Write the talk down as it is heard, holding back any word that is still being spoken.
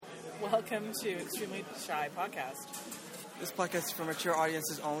Welcome to Extremely Shy Podcast. This podcast is for mature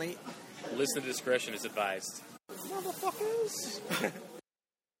audiences only. Listener discretion is advised. Motherfuckers!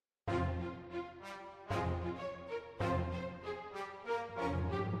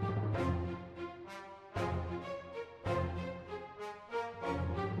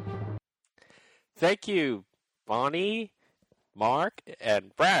 Thank you, Bonnie, Mark,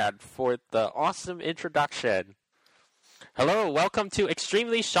 and Brad for the awesome introduction. Hello, welcome to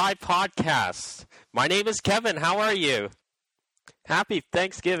Extremely Shy Podcast. My name is Kevin. How are you? Happy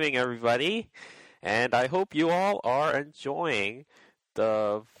Thanksgiving, everybody. And I hope you all are enjoying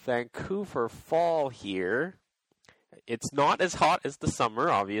the Vancouver fall here. It's not as hot as the summer,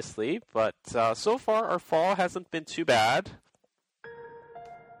 obviously, but so far our fall hasn't been too bad.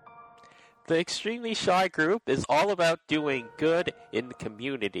 The Extremely Shy group is all about doing good in the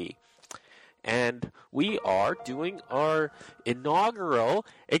community. And we are doing our inaugural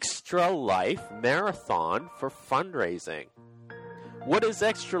Extra Life Marathon for fundraising. What is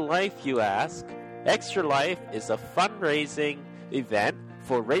Extra Life, you ask? Extra Life is a fundraising event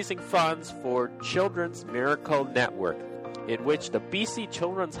for raising funds for Children's Miracle Network, in which the BC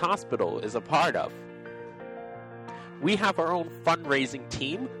Children's Hospital is a part of. We have our own fundraising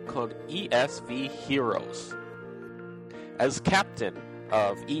team called ESV Heroes. As captain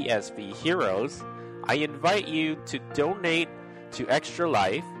of ESV Heroes, I invite you to donate to Extra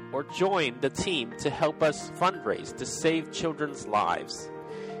Life or join the team to help us fundraise to save children's lives.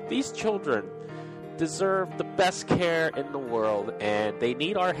 These children deserve the best care in the world and they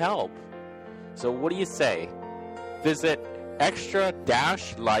need our help. So what do you say? Visit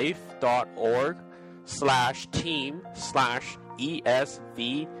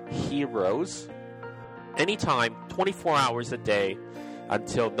extra-life.org/team/ESV Heroes anytime, 24 hours a day,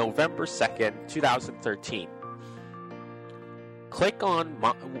 until November 2nd, 2013. Click on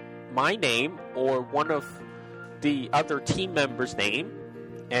my name or one of the other team members' name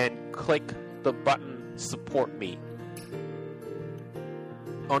and click the button Support Me.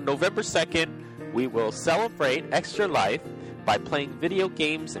 On November 2nd, we will celebrate Extra Life by playing video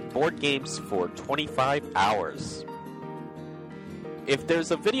games and board games for 25 hours. If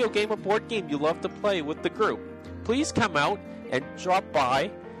there's a video game or board game you love to play with the group, please come out and drop by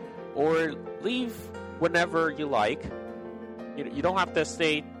or leave whenever you like. You don't have to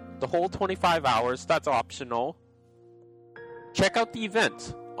stay the whole 25 hours. That's optional. Check out the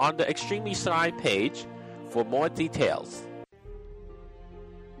event on the Extremely Shy page for more details.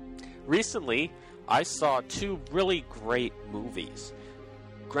 Recently, I saw two really great movies,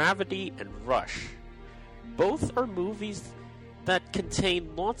 Gravity and Rush. Both are movies that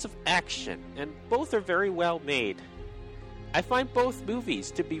contain lots of action, and both are very well made. I find both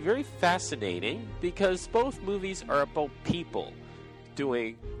movies to be very fascinating because both movies are about people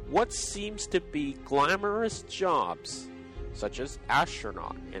doing what seems to be glamorous jobs, such as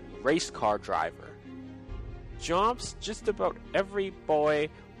astronaut and race car driver. Jobs just about every boy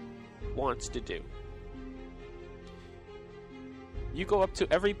wants to do. You go up to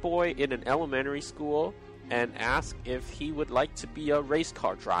every boy in an elementary school and ask if he would like to be a race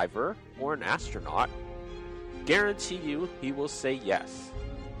car driver or an astronaut. Guarantee you he will say yes.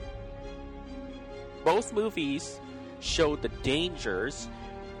 Both movies show the dangers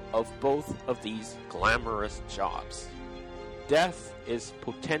of both of these glamorous jobs. Death is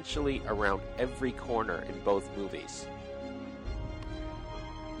potentially around every corner in both movies.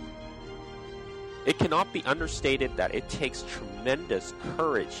 It cannot be understated that it takes tremendous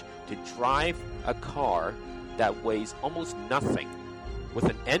courage to drive a car that weighs almost nothing, with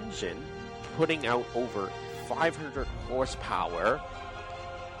an engine putting out over 500 horsepower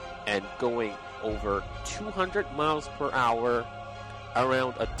and going over 200 miles per hour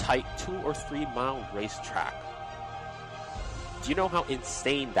around a tight 2 or 3 mile racetrack. Do you know how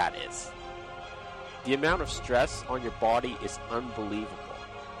insane that is? The amount of stress on your body is unbelievable.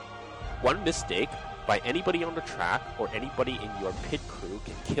 One mistake by anybody on the track or anybody in your pit crew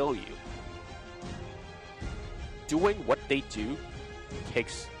can kill you. Doing what they do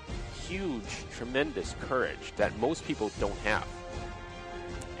takes huge, tremendous courage that most people don't have.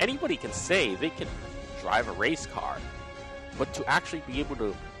 Anybody can say they can drive a race car, but to actually be able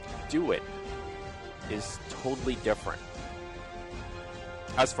to do it is totally different.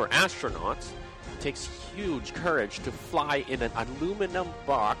 As for astronauts, it takes huge courage to fly in an aluminum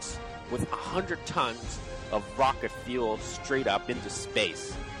box with 100 tons of rocket fuel straight up into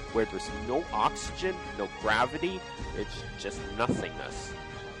space, where there's no oxygen, no gravity, it's just nothingness.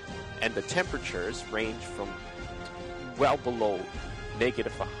 And the temperatures range from well below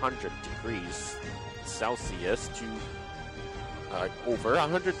negative 100 degrees Celsius to over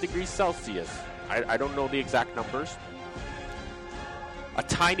 100 degrees Celsius. I don't know the exact numbers. A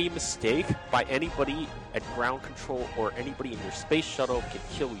tiny mistake by anybody at ground control or anybody in your space shuttle can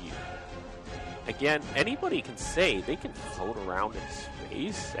kill you. Again, anybody can say they can float around in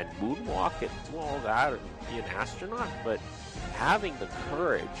space and moonwalk and do all that and be an astronaut, but having the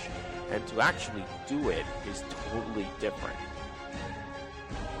courage and to actually do it is totally different.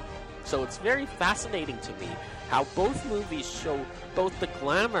 So it's very fascinating to me how both movies show both the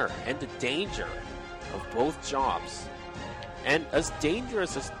glamour and the danger of both jobs. And as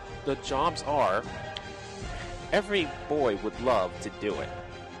dangerous as the jobs are, every boy would love to do it.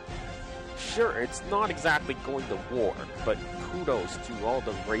 Sure, it's not exactly going to war, but kudos to all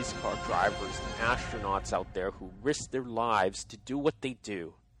the race car drivers and astronauts out there who risk their lives to do what they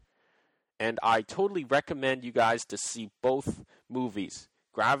do. And I totally recommend you guys to see both movies,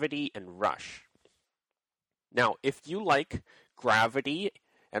 Gravity and Rush. Now, if you like Gravity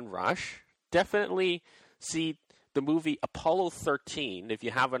and Rush, definitely see the movie Apollo 13 if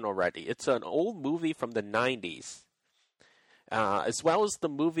you haven't already. It's an old movie from the 90s. As well as the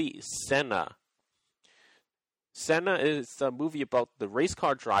movie Senna. Senna is a movie about the race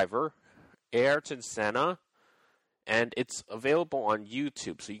car driver, Ayrton Senna, and it's available on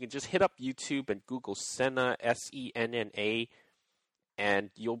YouTube. So you can just hit up YouTube and Google Senna, S-E-N-N-A, and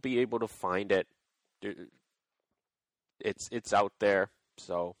you'll be able to find it. It's out there,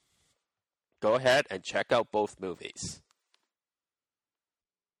 so go ahead and check out both movies.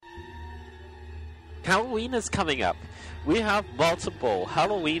 Halloween is coming up. We have multiple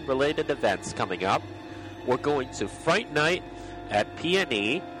Halloween-related events coming up. We're going to Fright Night at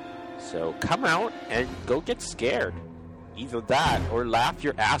PNE, so come out and go get scared. Either that or laugh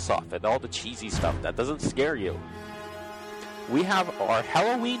your ass off at all the cheesy stuff that doesn't scare you. We have our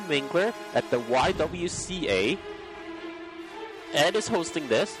Halloween Mingler at the YWCA. Ed is hosting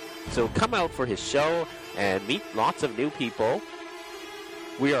this, so come out for his show and meet lots of new people.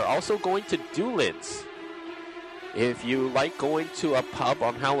 We are also going to Doolin's. If you like going to a pub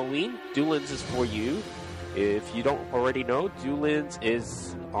on Halloween, Doolin's is for you. If you don't already know, Doolin's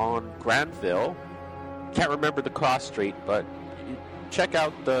is on Granville. Can't remember the cross street, but check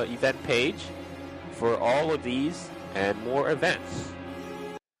out the event page for all of these and more events.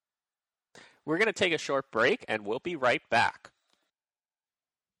 We're going to take a short break, and we'll be right back.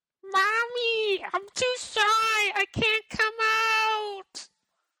 Mommy, I'm too shy. I can't come out.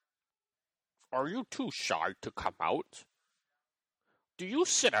 Are you too shy to come out? Do you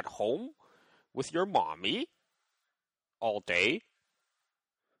sit at home with your mommy all day?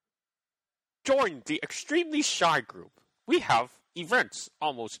 Join the Extremely Shy group. We have events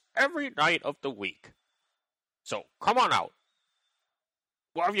almost every night of the week. So come on out.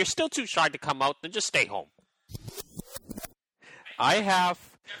 Well, if you're still too shy to come out, then just stay home. I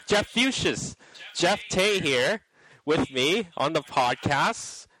have Jeff Fuchsius, Jeff Tay here with me on the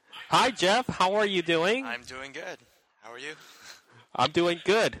podcast. Hi, Jeff. How are you doing? I'm doing good. How are you? I'm doing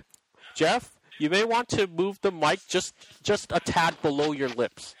good. Jeff, you may want to move the mic just a tad below your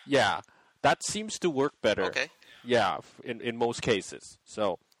lips. Yeah, that seems to work better. Okay. Yeah, in most cases.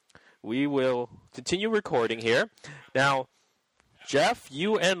 So we will continue recording here. Now, Jeff,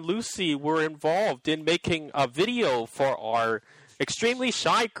 you and Lucy were involved in making a video for our Extremely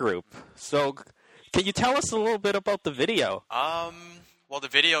Shy group. So can you tell us a little bit about the video? Well, the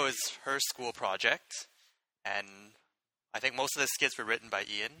video is her school project, and I think most of the skits were written by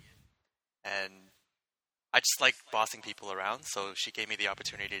Ian, and I just like bossing people around, so she gave me the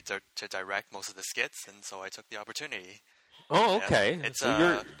opportunity to direct most of the skits, and so I took the opportunity. Oh, okay. Yeah,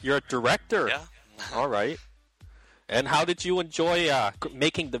 so you're a director. Yeah. All right. And how did you enjoy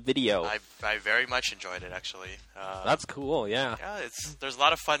making the video? I very much enjoyed it, actually. That's cool, yeah. Yeah, there's a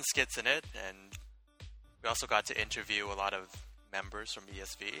lot of fun skits in it, and we also got to interview a lot of members from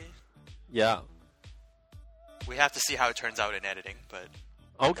ESV. Yeah. We have to see how it turns out in editing, but...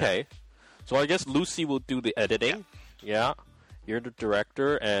 Okay. So I guess Lucy will do the editing. Yeah. You're the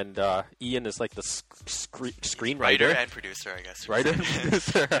director, and Ian is like the screenwriter. Writer and producer, I guess. Writer and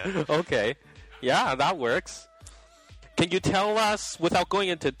producer. Yeah. Okay. Yeah, that works. Can you tell us, without going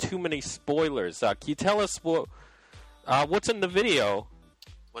into too many spoilers, can you tell us what's in the video?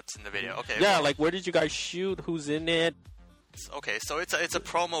 What's in the video? Okay. Yeah, well, like where did you guys shoot? Who's in it? Okay, so it's a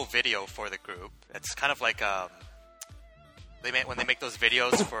promo video for the group. It's kind of like when they make those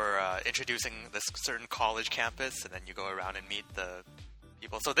videos for introducing this certain college campus, and then you go around and meet the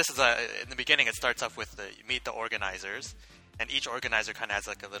people. So this is in the beginning, it starts off with you meet the organizers, and each organizer kind of has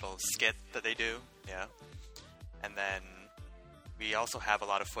like a little skit that they do. Yeah. And then we also have a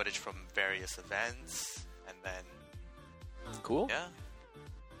lot of footage from various events, and then cool. Yeah.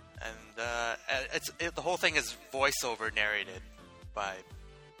 And the whole thing is voiceover narrated by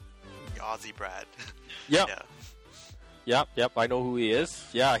Aussie Brad. Yep. Yeah. Yep. I know who he is.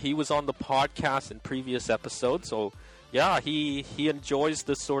 Yeah, he was on the podcast in previous episodes. So, yeah, he enjoys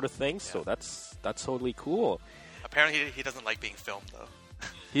this sort of thing. So that's totally cool. Apparently, he doesn't like being filmed though.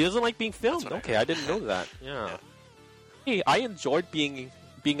 He doesn't like being filmed. That's what I Okay, heard. I didn't know that. Yeah. Hey, I enjoyed being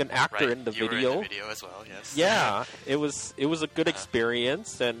an actor Right. in the You video. were in the video as well. Yes. Yeah, it was a good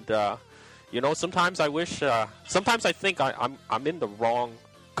experience, and sometimes I wish. Sometimes I think I'm in the wrong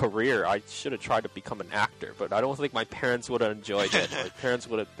career. I should have tried to become an actor, but I don't think my parents would have enjoyed it. My parents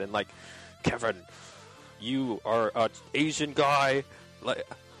would have been like, "Kevin, you are an Asian guy,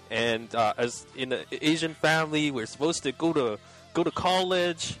 and as in an Asian family, we're supposed to go to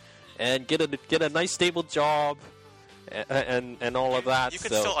college and get a nice stable job." And all of that. You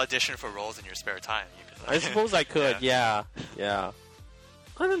could so. still audition for roles in your spare time. You could, I suppose I could. Yeah.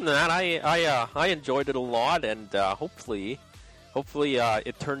 Other than that, I enjoyed it a lot, and hopefully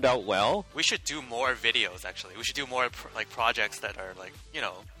it turned out well. We should do more videos. Actually, we should do more projects that are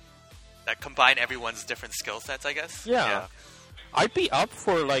that combine everyone's different skill sets. I guess. Yeah. I'd be up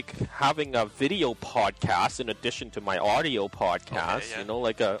for having a video podcast in addition to my audio podcast. Okay, yeah.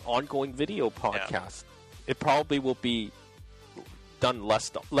 Like a ongoing video podcast. It probably will be done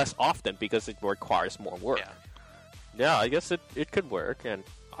less often because it requires more work. Yeah, I guess it could work, and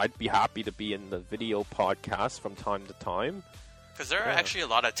I'd be happy to be in the video podcast from time to time. Because there are actually a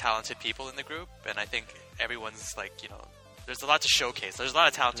lot of talented people in the group, and I think everyone's there's a lot to showcase. There's a lot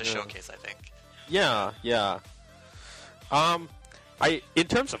of talent to showcase, I think. Yeah. In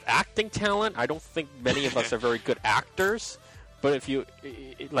terms of acting talent, I don't think many of us are very good actors. But if you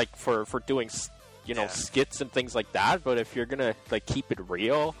for doing skits and things like that, but if you're gonna keep it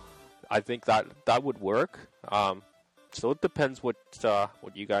real, I think that would work. So it depends what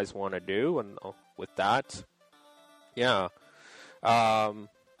you guys want to do, and with that, yeah. What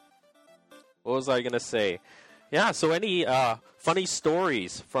was I gonna say? Yeah. So any funny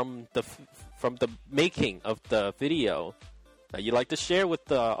stories from the making of the video that you'd like to share with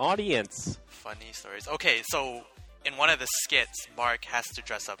the audience? Funny stories. Okay, so in one of the skits, Mark has to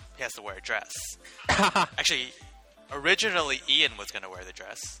dress up. He has to wear a dress. Actually, originally Ian was going to wear the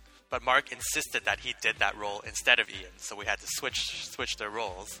dress, but Mark insisted that he did that role instead of Ian, so we had to switch their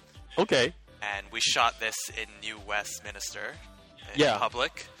roles. Okay. And we shot this in New Westminster, in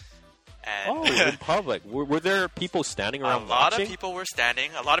public. And in public. Were there people standing around watching? A lot watching? of people were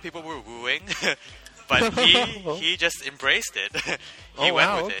standing. A lot of people were wooing, but he just embraced it. He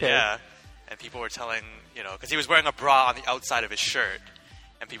went with it. Yeah. And people were telling, because he was wearing a bra on the outside of his shirt,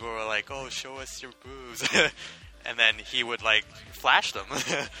 and people were like, "Oh, show us your boobs," and then he would flash them.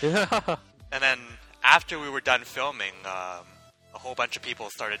 And then after we were done filming, a whole bunch of people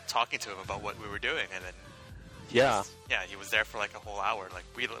started talking to him about what we were doing, and then he was there for a whole hour.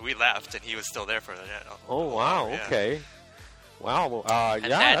 We left, and he was still there for Oh wow! hour, Okay. Wow. And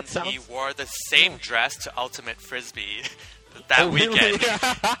then that sounds. he wore the same dress to Ultimate Frisbee that weekend,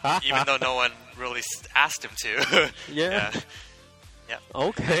 even though no one really asked him to. Yeah. Yeah.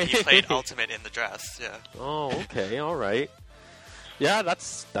 Okay. He played Ultimate in the dress. Yeah. Oh, okay. All right. Yeah,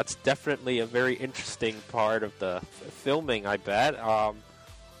 that's definitely a very interesting part of the filming, I bet.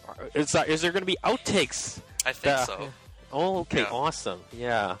 Is there going to be outtakes? I think so. Oh, okay. Yeah. Awesome.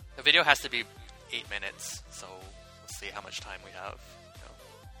 Yeah. The video has to be 8 minutes, so we'll see how much time we have.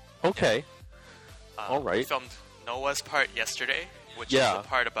 Okay. All right. We filmed Noah's part yesterday, which is the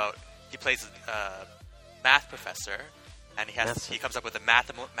part about he plays a math professor, and he comes up with a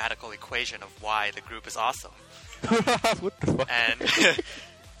mathematical equation of why the group is awesome. What the fuck? And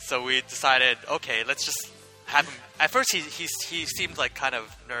so we decided, okay, let's just have him. At first, he seemed kind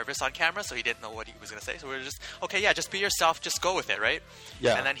of nervous on camera, so he didn't know what he was going to say. So we were just, okay, yeah, just be yourself, just go with it, right?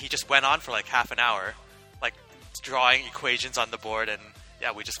 Yeah. And then he just went on for half an hour, drawing equations on the board, and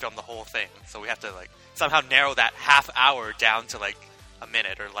we just filmed the whole thing. So we have to somehow narrow that half hour down to a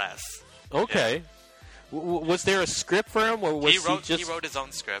minute or less. Okay. Yeah. Was there a script for him, or was he wrote his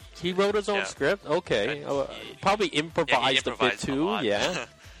own script? He wrote his own script. Okay. Probably improvised a bit too. Yeah.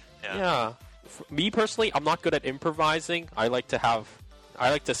 Yeah. Me personally, I'm not good at improvising. I like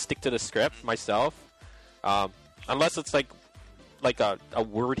to stick to the script myself. Unless it's a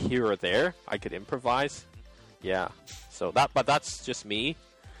word here or there, I could improvise. Yeah. So but that's just me.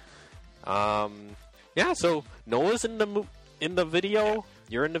 Yeah. So Noah's in the video. Yeah.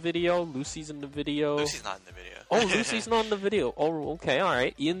 You're in the video. Lucy's in the video. Lucy's not in the video. Oh, Lucy's not in the video. Oh, okay. All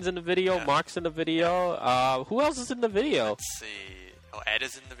right. Ian's in the video. Yeah. Mark's in the video. Who else is in the video? Let's see. Oh, Ed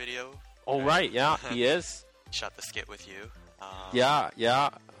is in the video. Oh, right. Yeah, he is. Shot the skit with you. Yeah.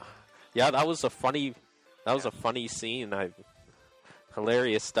 That was a funny scene.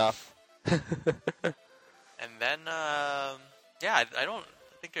 Hilarious stuff. And then, I don't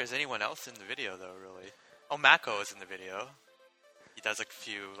think there's anyone else in the video though, really. Oh, Mako is in the video. He does a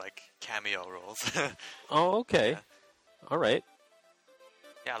few cameo roles. Oh, okay. Yeah. All right.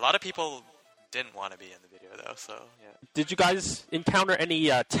 Yeah, a lot of people didn't want to be in the video though, so yeah. Did you guys encounter any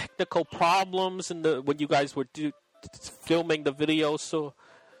technical problems when you guys were filming the video so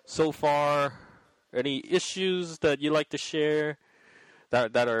far? Any issues that you like to share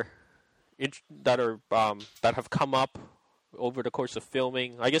that have come up over the course of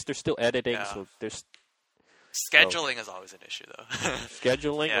filming? I guess they're still editing, so there's scheduling is always an issue though.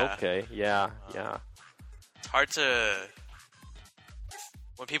 Scheduling? Yeah. Okay. Yeah. It's hard to.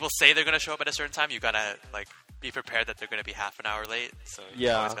 When people say they're gonna show up at a certain time, you gotta be prepared that they're gonna be half an hour late. So you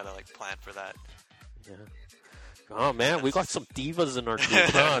always gotta plan for that. Yeah. Oh man, we got some divas in our group,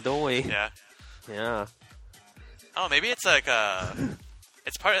 huh? Don't we? Yeah. Yeah. Oh, maybe it's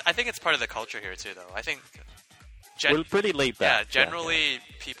it's part. I think it's part of the culture here too, though. I think we're pretty laid back. Yeah, generally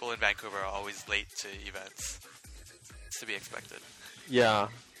people in Vancouver are always late to events. It's to be expected. Yeah.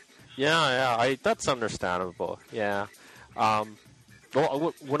 That's understandable. Yeah. Well,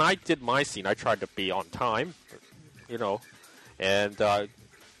 when I did my scene, I tried to be on time, and I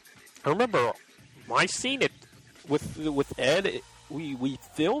remember my scene with Ed. We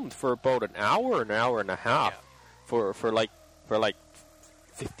filmed for about an hour and a half for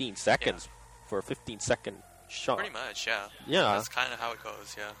 15 seconds for a 15-second shot. Pretty much, yeah. Yeah. That's kind of how it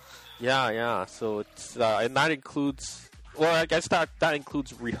goes, yeah. Yeah. So it's and that includes. Well, I guess that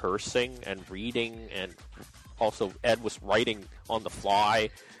includes rehearsing and reading, and also Ed was writing on the fly.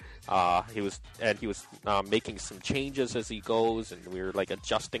 He was making some changes as he goes, and we were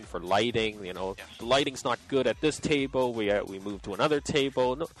adjusting for lighting. The lighting's not good at this table. We moved to another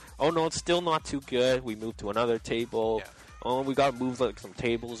table. No, it's still not too good. We moved to another table. Yeah. Oh, we got to move some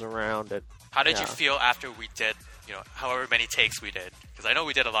tables around. And how did you feel after we did, however many takes we did? Because I know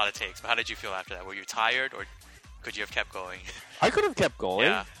we did a lot of takes, but how did you feel after that? Were you tired, or could you have kept going? I could have kept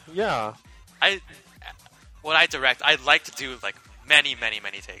going. Yeah. When I direct, I like to do many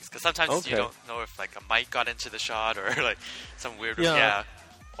takes, because sometimes you don't know if a mic got into the shot or some weird or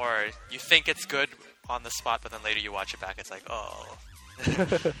you think it's good on the spot, but then later you watch it back, it's oh.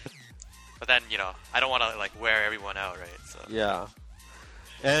 But then I don't want to wear everyone out, right? So yeah.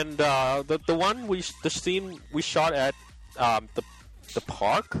 And the scene we shot at the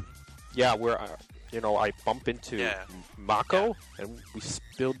park, where I bump into Mako and we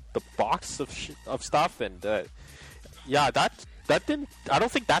spilled the box of stuff, and that didn't. I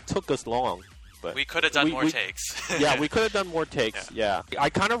don't think that took us long. But we could have done more takes. Yeah, we could have done more takes. Yeah.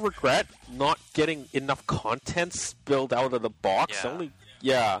 I kind of regret not getting enough content spilled out of the box.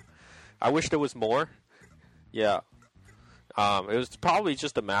 I wish there was more. Yeah. It was probably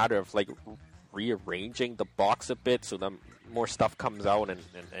just a matter of rearranging the box a bit so that more stuff comes out, and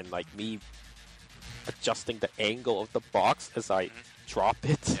me adjusting the angle of the box as I drop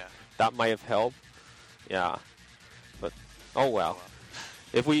it. Yeah. That might have helped. Yeah. But oh well.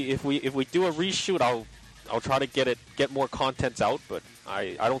 If we do a reshoot, I'll try to get more contents out, but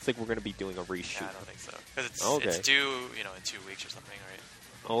I don't think we're going to be doing a reshoot. Yeah, I don't think so. Because it's due, in 2 weeks or something, right?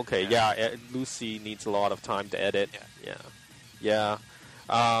 Okay, Lucy needs a lot of time to edit. Yeah.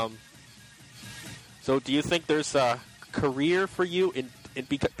 So do you think there's a career for you in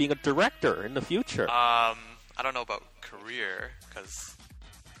being a director in the future? I don't know about career, because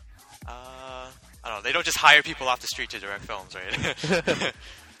I don't know. They don't just hire people off the street to direct films, right?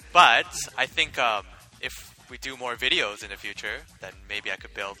 But I think if we do more videos in the future, then maybe I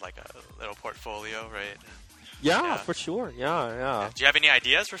could build a little portfolio, right? Yeah, for sure. Yeah. Do you have any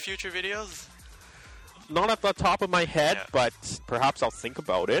ideas for future videos? Not at the top of my head, but perhaps I'll think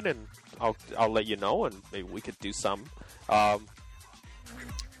about it, and I'll let you know, and maybe we could do some.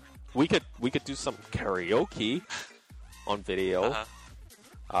 We could do some karaoke on video.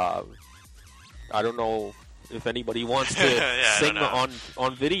 Uh-huh. I don't know if anybody wants to sing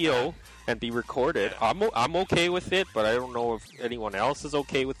on video and be recorded. Yeah. I'm okay with it, but I don't know if anyone else is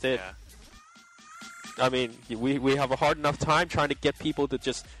okay with it. Yeah. I mean, we have a hard enough time trying to get people to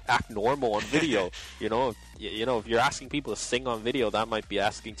just act normal on video. If you're asking people to sing on video, that might be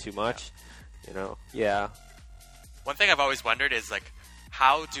asking too much. Yeah. One thing I've always wondered is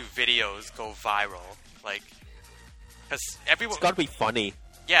how do videos go viral? Because everyone, it's got to be funny.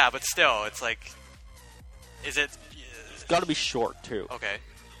 Yeah, but still, it's is it? It's got to be short too. Okay.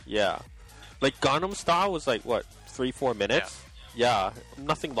 Yeah, Gangnam Style was 3-4 minutes. Yeah,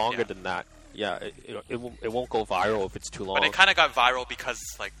 nothing longer than that. Yeah, it won't go viral if it's too long. But it kind of got viral because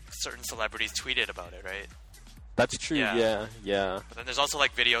like certain celebrities tweeted about it, right? That's true. Yeah. Yeah. But then there's also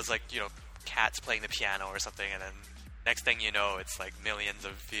like videos like cats playing the piano or something, and then next thing you know, it's like millions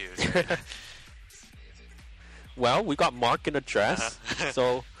of views. Right? Well, we got Mark in a dress,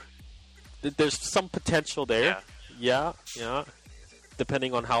 so there's some potential there. Yeah.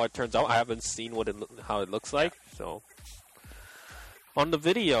 Depending on how it turns out, I haven't seen how it looks like. So, on the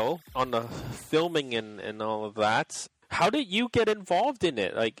video, on the filming and all of that, how did you get involved in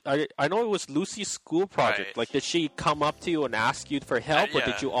it? Like, I know it was Lucy's school project. Right. Like, did she come up to you and ask you for help, or yeah.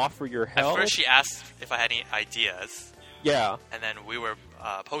 did you offer your help? At first, she asked if I had any ideas. Yeah. And then we were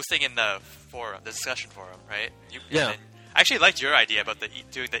posting in the forum, the discussion forum, right? Yeah. I actually liked your idea about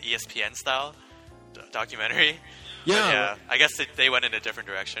doing the ESPN style documentary. Yeah. But yeah. I guess they went in a different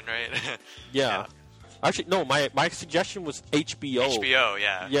direction, right? Yeah. Actually, no. My suggestion was HBO. HBO,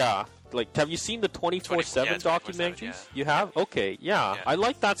 yeah. Yeah. Like, have you seen the 24/7 yeah, documentaries? yeah. You have? Okay. Yeah. I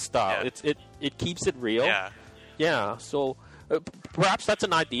like that style. Yeah. It keeps it real. Yeah. Yeah. So perhaps that's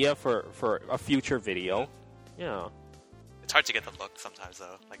an idea for a future video. Yeah. It's hard to get the look sometimes,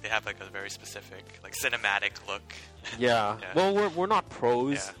 though. Like, they have, like, a very specific, like, cinematic look. Yeah. Yeah. Well, we're not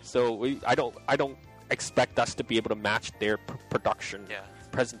pros, Yeah. so I don't expect us to be able to match their production, Yeah.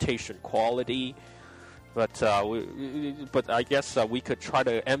 presentation quality. But but I guess we could try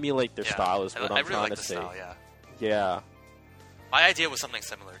to emulate their Yeah. style. Is I what I'm really trying like to the say. style, yeah. Yeah. My idea was something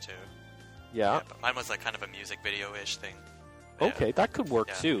similar, too. Yeah. But mine was, like, kind of a music video-ish thing. But yeah. Okay, that could work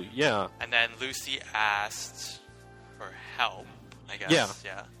Yeah. too. Yeah. And then Lucy asked for help, I guess.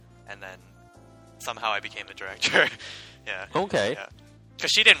 Yeah. And then somehow I became the director. Yeah. Okay. Yeah.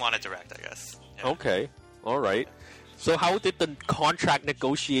 Because she didn't want to direct, I guess. Yeah. Okay. All right. So how did the contract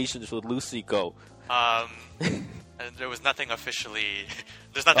negotiations with Lucy go? And there was nothing officially.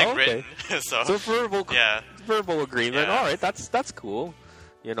 There's nothing Oh, okay. written. So So verbal agreement. Yeah. All right, that's cool.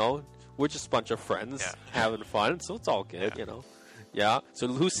 You know, we're just a bunch of friends Yeah. having fun, so it's all good. Yeah. You know. Yeah. So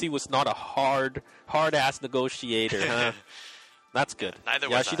Lucy was not a hard ass negotiator, huh? That's good. Neither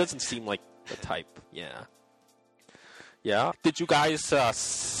yeah, was she I. doesn't seem like the type. Yeah. Yeah. Did you guys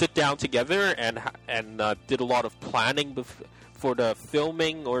sit down together and did a lot of planning for the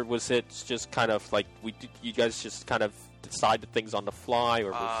filming, or was it just kind of like you guys just kind of decided things on the fly,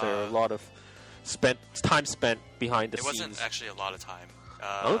 or was there a lot of time spent behind the it scenes? wasn't actually a lot of time.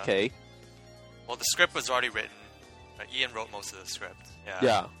 Okay. Well, the script was already written. Ian wrote most of the script. Yeah.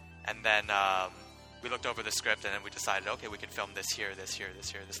 Yeah. And then we looked over the script, and then we decided, okay, we can film this here, this here,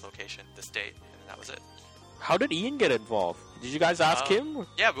 this here, this location, this date, and that was it. How did Ian get involved? Did you guys ask him?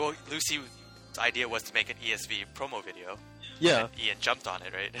 Yeah, well, Lucy's idea was to make an ESV promo video. Yeah. And Ian jumped on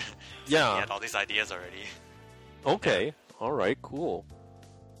it, right? So Yeah. He had all these ideas already. Okay. All right. Cool.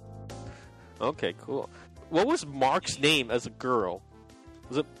 Okay. Cool. What was Mark's name as a girl?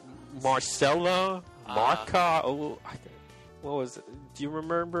 Was it Marcella? Marca? What was it? Do you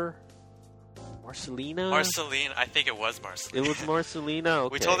remember? Marcelina? Marceline, I think it was Marceline. It was Marcelina.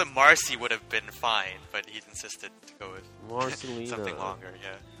 Okay. We told him Marcy would have been fine, but he insisted to go with Marcelina. something longer.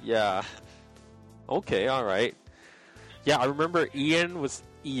 Yeah. Yeah. Okay. All right. Yeah, I remember Ian was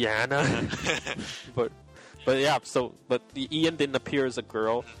Iana, but yeah. So, but Ian didn't appear as a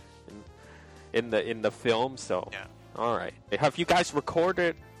girl in the film. So, Yeah. All right. Have you guys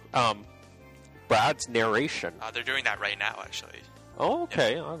recorded Brad's narration? They're doing that right now, actually. Oh,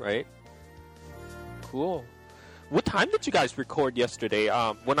 okay. All right. Cool. What time did you guys record yesterday?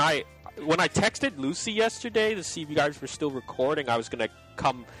 When I texted Lucy yesterday to see if you guys were still recording, I was gonna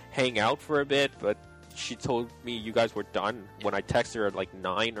come hang out for a bit, but she told me you guys were done when I texted her at like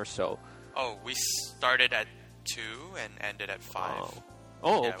 9 or so. Oh, we started at 2 and ended at 5.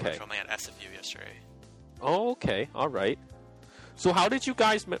 Oh, Yeah, we were okay. filming at SFU yesterday. Oh, okay. All right. So how did you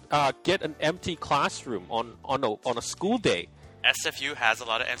guys get an empty classroom on a school day? SFU has a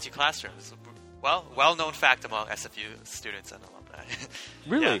lot of empty classrooms. Well-known fact among SFU students and alumni.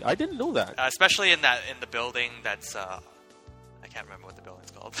 Really? Yeah. I didn't know that. Especially in the building that's I can't remember what the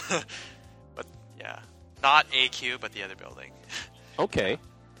building's called, but yeah, not AQ, but the other building. Okay.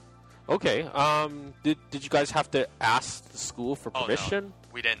 Okay. Did you guys have to ask the school for permission? Oh, no,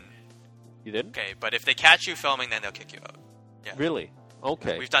 we didn't. You didn't? Okay, but if they catch you filming, then they'll kick you out. Yeah. Really?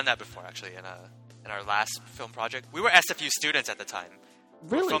 Okay. We've done that before, actually, in our last film project. We were SFU students at the time. We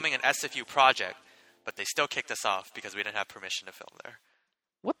Really? were filming an SFU project, but they still kicked us off because we didn't have permission to film there.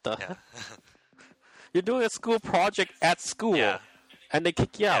 What the? Yeah. You're doing a school project at school, Yeah. and they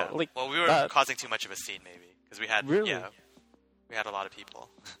kick you out. Yeah. Like, Well, we were causing too much of a scene, maybe, because we had Really? we had a lot of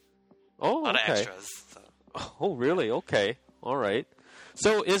people, oh, a lot okay. of extras. So. Oh, really? Okay. All right.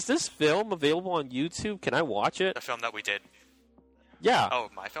 So is this film available on YouTube? Can I watch it? The film that we did. Yeah. Oh,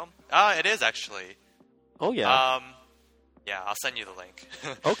 my film? It is actually. Oh, yeah. Yeah, I'll send you the link.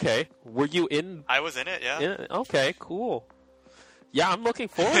 Okay. Were you in? I was in it, yeah. Okay, cool. Yeah, I'm looking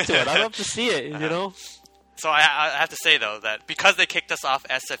forward to it. I'd love to see it, you know? So I have to say, though, that because they kicked us off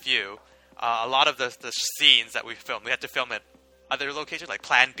SFU, a lot of the scenes that we filmed, we had to film at other locations, like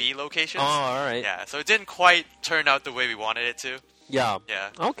Plan B locations. Oh, all right. Yeah, so it didn't quite turn out the way we wanted it to. Yeah. Yeah.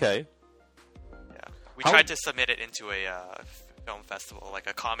 Okay. Yeah. We tried to submit it into a film festival, like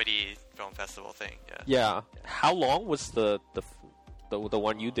a comedy film festival thing. Yeah. Yeah. How long was the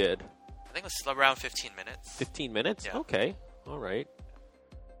one you did? I think it was around 15 minutes. 15 minutes? Yeah. Okay. All right.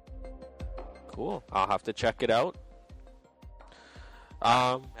 Cool. I'll have to check it out.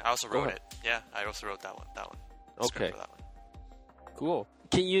 I also go wrote ahead. it. Yeah, I also wrote that one. The Okay. script for that one. Cool.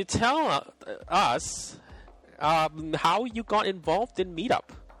 Can you tell us how you got involved in Meetup?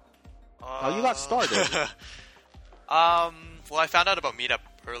 How you got started? Well, I found out about Meetup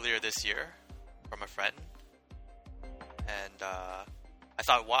earlier this year from a friend, and I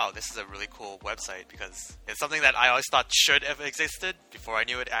thought, wow, this is a really cool website because it's something that I always thought should have existed before I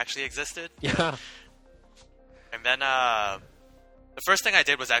knew it actually existed. Yeah. And then the first thing I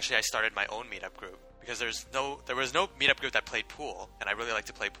did was actually I started my own Meetup group because there was no Meetup group that played pool, and I really like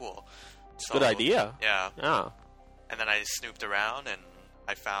to play pool. So, Good idea. Yeah. Yeah. And then I snooped around and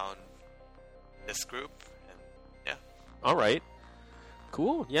I found this group, and yeah. All right.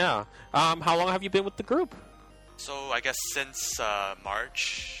 Cool. Yeah. How long have you been with the group? So I guess since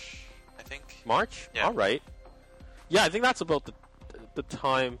March, I think. March? Yeah. All right. Yeah, I think that's about the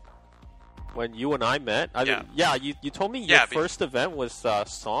time when you and I met. You told me your first event was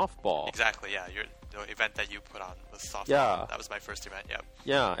softball. Exactly, yeah. The event that you put on was softball. Yeah. That was my first event, yeah.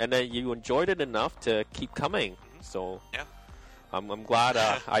 Yeah, and then you enjoyed it enough to keep coming. Mm-hmm. So yeah. I'm glad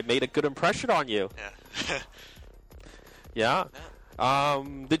I made a good impression on you. Yeah. Yeah.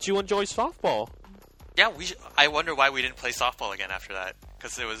 Did you enjoy softball? Yeah, I wonder why we didn't play softball again after that.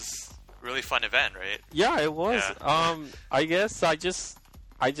 Because it was a really fun event, right? Yeah, it was. Yeah. I guess I just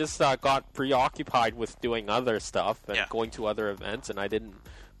got preoccupied with doing other stuff and going to other events, and I didn't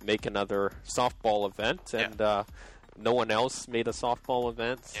make another softball event, and no one else made a softball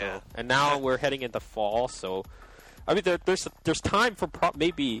event. So, Yeah. and now we're heading into fall, so I mean, there's time for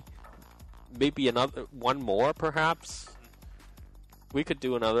maybe another one more, perhaps. We could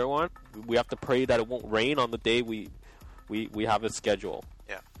do another one. We have to pray that it won't rain on the day we have a schedule.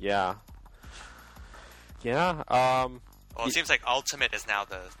 Yeah. Yeah. Yeah. Well, it seems like Ultimate is now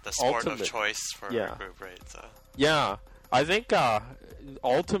the sport Ultimate. of choice for our group, right? So. Yeah, I think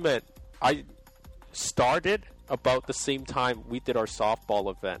Ultimate, I started about the same time we did our softball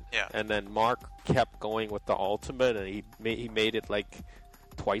event. Yeah. And then Mark kept going with the Ultimate, and he made it like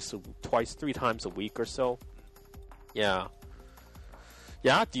three times a week or so. Yeah.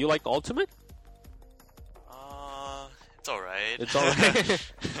 Yeah, do you like Ultimate? It's alright. It's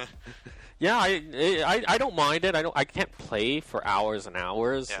alright. Yeah, I don't mind it. I can't play for hours and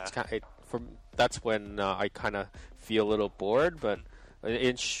hours. Yeah. It's that's when I kind of feel a little bored. But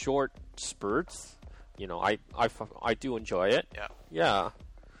in short spurts, I do enjoy it. Yeah. Yeah.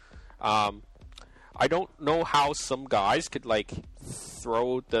 I don't know how some guys could like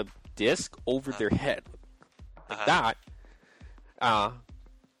throw the disc over their head like that.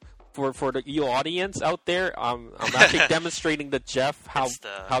 For the audience out there, I'm actually demonstrating to Jeff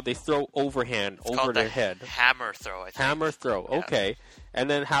how they throw overhand over their head. Hammer throw, I think. Hammer throw, Yeah. okay. And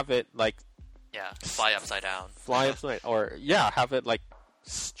then have it like fly upside down. or have it like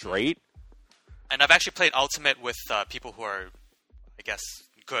straight. And I've actually played Ultimate with people who are, I guess,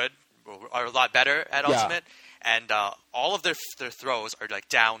 good, or are a lot better at Ultimate, and all of their throws are like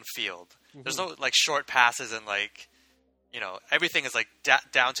downfield. There's no like short passes and like, everything is like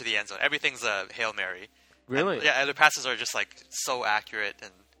down to the end zone. Everything's a Hail Mary. Really? And, yeah, their passes are just like so accurate,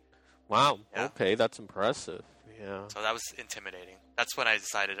 and Wow. Yeah. Okay, that's impressive. Yeah. so that was intimidating. That's when I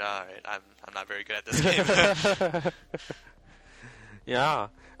decided, all right, I'm not very good at this game. Yeah.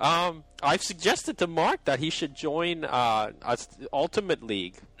 I've suggested to Mark that he should join Ultimate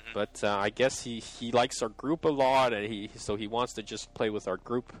League, but I guess he likes our group a lot, and so he wants to just play with our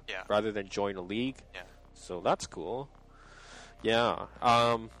group rather than join a league. Yeah. So that's cool. Yeah.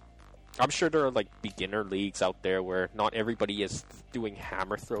 I'm sure there are like beginner leagues out there where not everybody is doing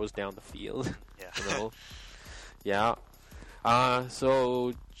hammer throws down the field. Yeah. Yeah.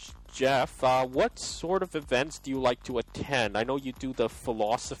 So, Jeff, what sort of events do you like to attend? I know you do the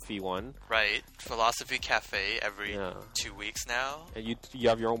philosophy one. Right. Philosophy Cafe every 2 weeks now. And you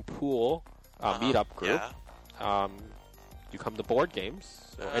have your own pool meetup group. Yeah. You come to board games.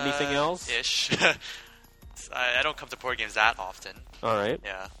 So anything else? Ish. I don't come to board games that often. All right.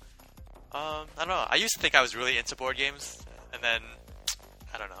 Yeah. I don't know. I used to think I was really into board games, and then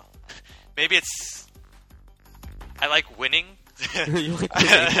I don't know. Maybe it's I like winning, You like winning.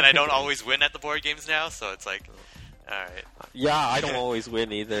 and I don't always win at the board games now. So it's like, all right. Yeah, I don't always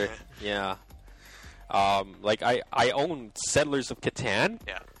win either. Yeah. Like I own Settlers of Catan,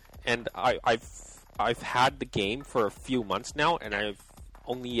 Yeah. and I've had the game for a few months now, and I've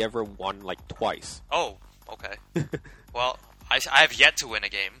only ever won like twice. Oh, okay. Well, I have yet to win a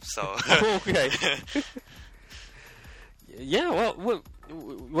game, so. Okay. Yeah, well,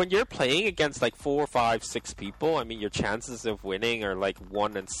 when you're playing against like 4, 5, 6 people, I mean, your chances of winning are like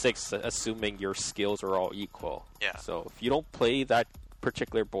 1 in 6, assuming your skills are all equal. Yeah. So if you don't play that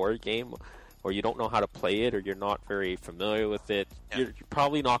particular board game, or you don't know how to play it, or you're not very familiar with it, Yeah. you're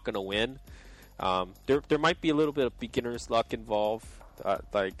probably not going to win. There might be a little bit of beginner's luck involved.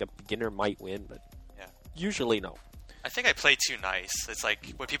 Like a beginner might win, but Yeah. usually no. I think I play too nice. It's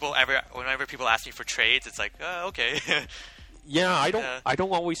like whenever people ask me for trades, it's like, okay. Yeah, I Yeah.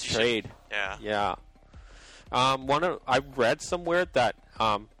 don't always trade. Yeah. Yeah. I read somewhere that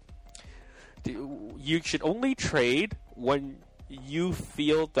you should only trade when you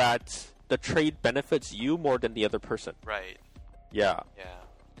feel that the trade benefits you more than the other person. Right. Yeah. Yeah.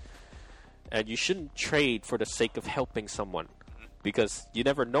 And you shouldn't trade for the sake of helping someone, because you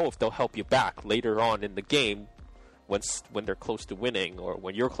never know if they'll help you back later on in the game when they're close to winning, or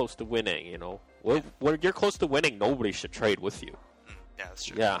when you're close to winning, you know. When you're close to winning, nobody should trade with you. Yeah, that's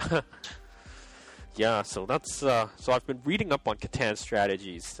true. Yeah. Yeah, so that's so I've been reading up on Catan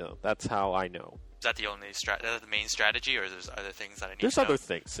strategies, so that's how I know. Is that the only the main strategy, or there's other things that I need There's to know? other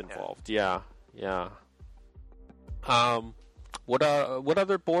things involved. Yeah. What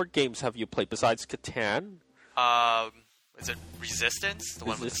other board games have you played besides Catan? Is it Resistance? The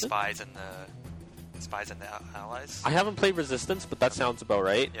one with the Resistance? spies and the allies? I haven't played Resistance, but that sounds about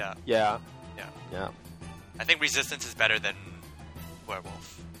right. Yeah. Yeah. Yeah. Yeah. I think Resistance is better than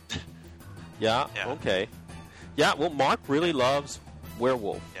Werewolf. Yeah. Yeah. Okay. Yeah. Well, Mark really loves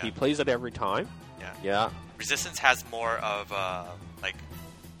Werewolf. Yeah. He plays it every time. Yeah. Yeah. Resistance has more of like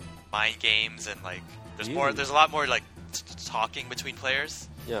mind games, and like Really? there's a lot more like talking between players,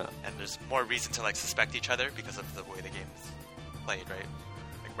 Yeah. and there's more reason to like suspect each other because of the way the game is played, right?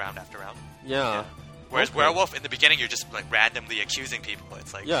 Like round after round. Yeah. Whereas Okay. Werewolf, in the beginning, you're just like randomly accusing people.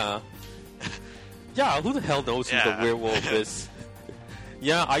 It's like, Yeah. Yeah, who the hell knows who the Yeah. werewolf is?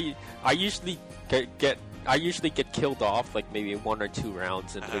 Yeah, I usually get killed off like maybe 1 or 2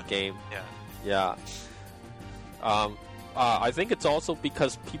 rounds into the Uh-huh. game. yeah, Yeah. I think it's also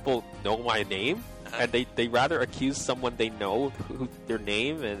because people know my name, Uh-huh. and they rather accuse someone they know who their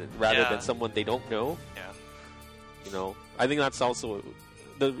name, and rather Yeah. than someone they don't know. yeah. You know, I think that's also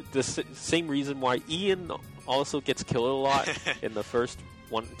the same reason why Ian also gets killed a lot in the first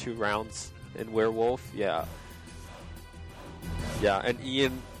 1 or 2 rounds in Werewolf. Yeah. Yeah, and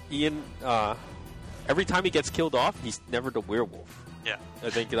Ian, every time he gets killed off, he's never the werewolf. Yeah. I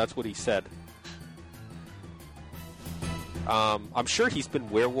think that's what he said. I'm sure he's been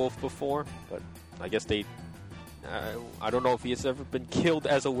werewolf before, but I guess I don't know if he has ever been killed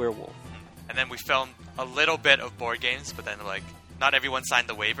as a werewolf. And then we filmed a little bit of board games, but then like not everyone signed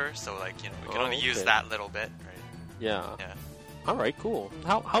the waiver, so like we can only use okay. that little bit, right? Yeah. Yeah. All right, cool.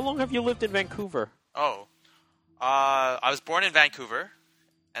 How long have you lived in Vancouver? Oh, I was born in Vancouver,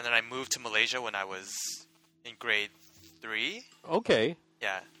 and then I moved to Malaysia when I was in grade 3. Okay.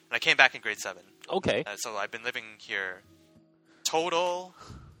 Yeah, and I came back in grade 7. Okay. So I've been living here total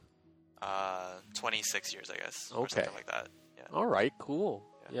 26 years, I guess, or Okay. something like that. Yeah. All right, cool.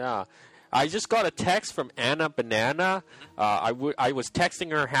 Yeah. I just got a text from Anna Banana. I was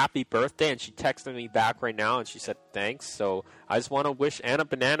texting her happy birthday, and she texted me back right now, and she said thanks. So I just want to wish Anna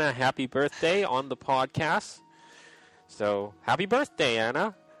Banana a happy birthday on the podcast. So happy birthday,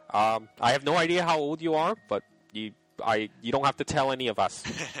 Anna. I have no idea how old you are, but you don't have to tell any of us.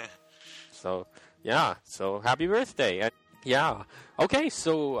 So yeah. So happy birthday. And, yeah. Okay.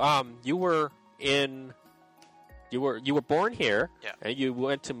 So you were born here, Yeah. and you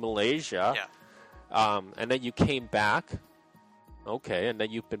went to Malaysia, Yeah. and then you came back. Okay, and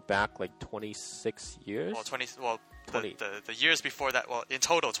then you've been back like 26 years. Well, 20. the years before that. Well, in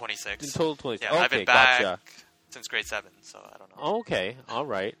total 26. In total 26. Yeah, okay, I've been back gotcha. since grade 7, so I don't know. Okay, all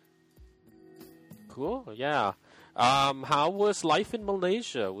right. Cool. Yeah. How was life in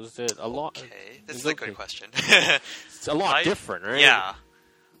Malaysia? Was it a lot? Okay, this It's is a okay. good question. It's a lot Life- different, right? Yeah.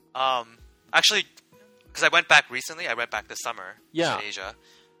 Actually, because I went back recently, I went back this summer Yeah. to Asia,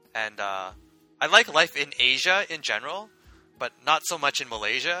 and I like life in Asia in general, but not so much in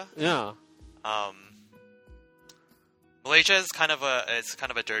Malaysia. Yeah. Malaysia is kind of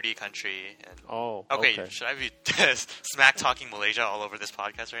a dirty country. And Oh. okay, Okay. should I be smack talking Malaysia all over this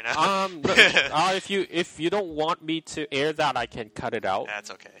podcast right now? If you don't want me to air that, I can cut it out. That's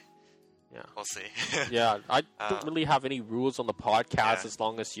okay. Yeah. We'll see. Yeah, I don't really have any rules on the podcast Yeah. as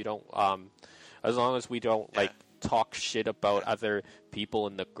long as you don't, as long as we don't Yeah. like talk shit about other people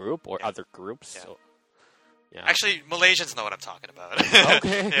in the group or other groups. Yeah. So, yeah. Actually, Malaysians know what I'm talking about.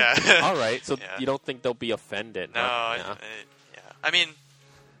 Okay. Yeah. All right. So Yeah. you don't think they'll be offended? No, yeah. I mean,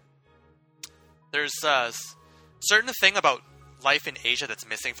 there's a certain thing about life in Asia that's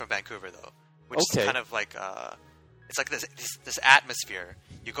missing from Vancouver, though, which Okay. is kind of like it's like this atmosphere.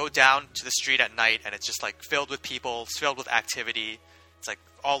 You go down to the street at night, and it's just like filled with people, it's filled with activity. It's like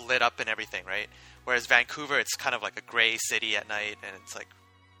all lit up and everything, right? Whereas Vancouver, it's kind of like a gray city at night, and it's like,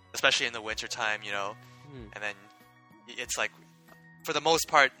 especially in the wintertime, you know. And then it's like, for the most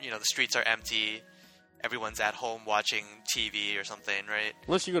part, you know, the streets are empty. Everyone's at home watching TV or something, right?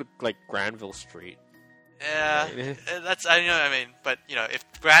 Unless you go to like Granville Street. Yeah, Right. that's I know. I mean, but you know, if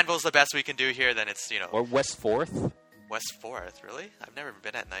Granville's the best we can do here, then it's Or West Fourth. West Fourth. Really, I've never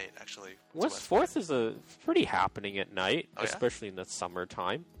been at night actually. to West Fourth is pretty happening at night, Oh, yeah? especially in the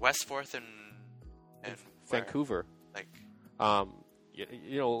summertime. West Fourth and where? Vancouver. Like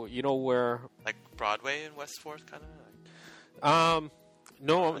You know where? Broadway and West Fourth, kind of.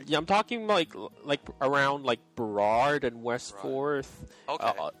 No, yeah, I'm talking like around like Burrard and West Burrard. Fourth.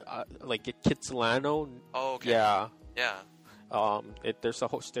 Okay. Like at Kitsilano. Oh, okay. Yeah. Yeah. There's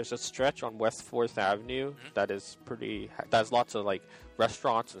a stretch on West Fourth Avenue Mm-hmm. that is that's lots of like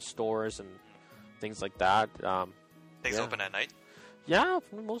restaurants and stores and things like that. Things Yeah. open at night. Yeah,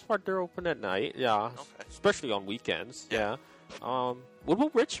 for the most part, they're open at night. Yeah, Okay. especially on weekends. Yeah. Yeah. What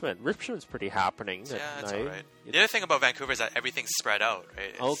about Richmond? Richmond's pretty happening Yeah, at it's night. alright. The other thing about Vancouver is that everything's spread out, right?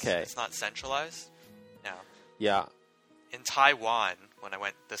 It's, Okay. It's not centralized. Yeah. Yeah. In Taiwan, when I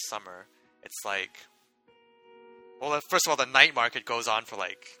went this summer, it's like, well, first of all, the night market goes on for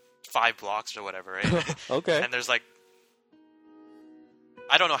like 5 blocks or whatever, right? Okay. And there's like,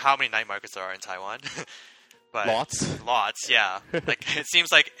 I don't know how many night markets there are in Taiwan, but Lots. yeah. Like it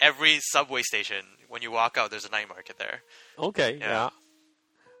seems like every subway station, when you walk out, there's a night market there. Okay. Yeah. Yeah.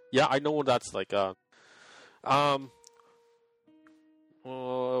 Yeah, I know what that's like. What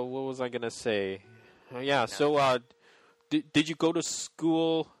was I gonna say? Yeah. So, did you go to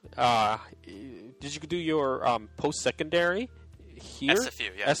school? Did you do your post-secondary here? SFU,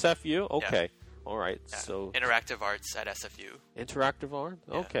 yeah. SFU. Okay. All right. Yeah. So Interactive arts at SFU. interactive art.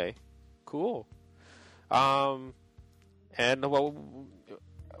 Yeah. Okay. Cool. And well,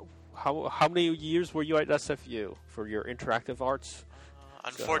 how many years were you at SFU for your interactive arts?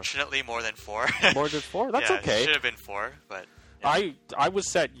 Unfortunately, more than 4. More than 4? That's yeah, okay. Should have been 4, but I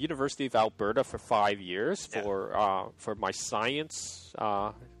was at University of Alberta for 5 years Yeah. for my science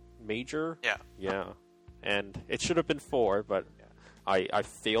major. yeah. Yeah, and it should have been 4, but I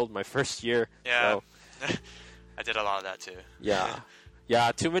failed my first year. Yeah. So, I did a lot of that too. yeah.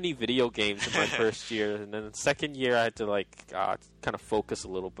 Yeah, too many video games in my first year, and then the second year I had to kind of focus a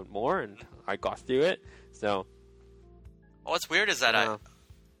little bit more, and I got through it. So, What's weird is that Yeah.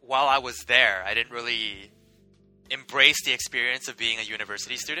 while I was there, I didn't really embrace the experience of being a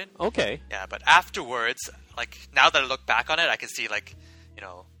university student. okay. Yeah, but afterwards, like now that I look back on it, I can see like, you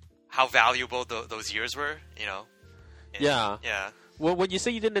know, how valuable those years were. You know. And, Yeah. Yeah. Well, when you say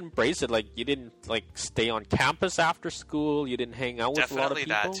you didn't embrace it, like you didn't like stay on campus after school, you didn't hang out with a lot of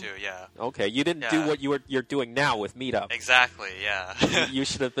Definitely people. that too. Yeah. Okay, you didn't do Yeah. what you're doing now with Meetup. Exactly. Yeah. You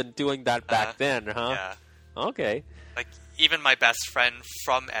should have been doing that back then, huh? Yeah. Okay. Like even my best friend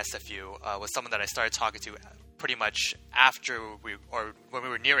from SFU was someone that I started talking to pretty much after when we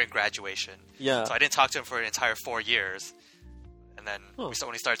were nearing graduation. Yeah. So I didn't talk to him for an entire 4 years, and then Huh. we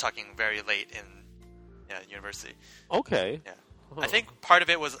only started talking very late in university. Okay. Yeah. Huh. I think part of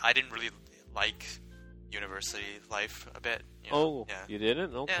it was I didn't really like university life a bit. You know? Oh, Yeah. you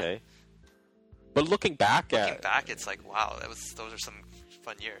didn't? Okay. But looking back Looking at back, it's like wow, those are some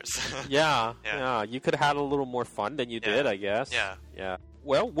fun years. yeah, Yeah. yeah, you could have had a little more fun than you Yeah. did, I guess. Yeah. Yeah.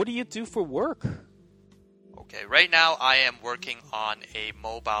 Well, what do you do for work? Okay, right now I am working on a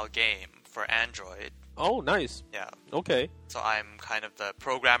mobile game for Android. Oh, nice. Yeah. Okay. So I'm kind of the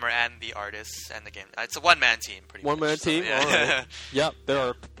programmer and the artist and the game. It's a one-man team, pretty much. One-man So, team? yeah. All right. Yep, there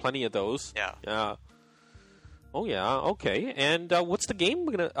are plenty of those. Yeah. Yeah. Oh, yeah. Okay. And what's the game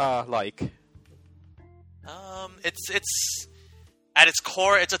gonna like? It's at its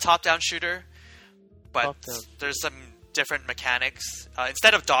core, it's a top-down shooter, but Top-down. there's some different mechanics.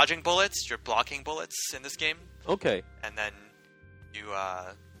 Instead of dodging bullets, you're blocking bullets in this game, Okay. and then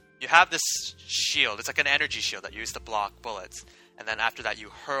you have this shield. It's like an energy shield that you use to block bullets, and then after that you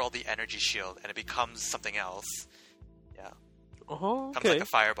hurl the energy shield, and it becomes something else. Yeah, Oh, becomes okay. like a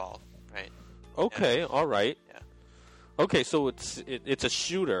fireball, right? Okay, all right. Yeah. Okay, so it's a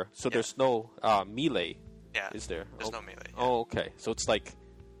shooter, so Yeah. there's no melee, Yeah, is there? there's no melee. Oh, okay. So it's like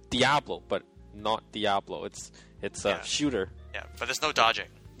Diablo, but not Diablo. It's Yeah. a shooter. Yeah, but there's no dodging.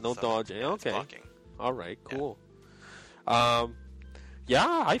 No So, dodging. yeah, it's Okay. blocking. All right, cool.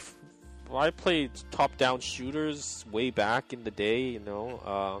 Yeah, I played top-down shooters way back in the day, you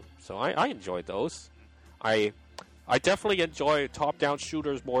know. So I enjoyed those. I definitely enjoy top-down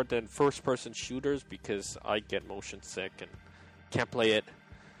shooters more than first-person shooters because I get motion sick and can't play it.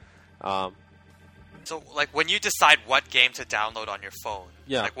 So, like, when you decide what game to download on your phone,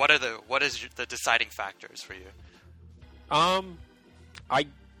 Yeah. like, what is the deciding factors for you? I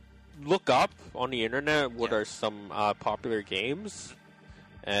look up on the internet what Yeah. are some popular games,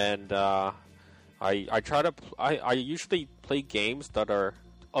 and I try to. I usually play games that are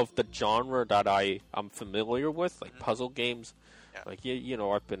of the genre that I'm familiar with, like puzzle games. Yeah. Like you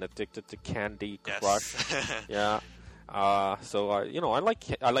know, I've been addicted to Candy Yes. Crush. Yeah. So you know, I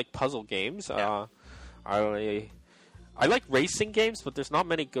like puzzle games. Yeah. I like racing games, but there's not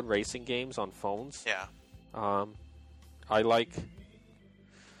many good racing games on phones. Yeah. I like.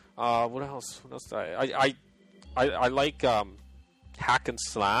 What else? What else? I like hack and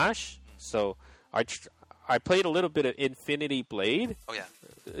slash. So I played a little bit of Infinity Blade. Oh yeah.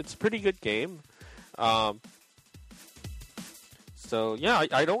 It's a pretty good game. So yeah,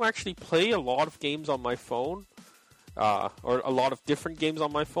 I don't actually play a lot of games on my phone, or a lot of different games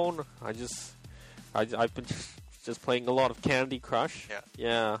on my phone. I've been just playing a lot of Candy Crush. Yeah.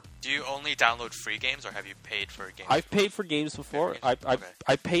 Yeah. Do you only download free games, or have you paid for games? I've paid for games before. Paid for games?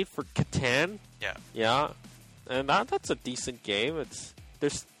 I paid for Catan. Yeah. Yeah, and that's a decent game.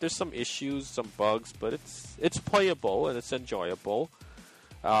 There's some issues, some bugs, but it's playable and it's enjoyable.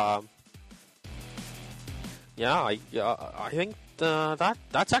 I think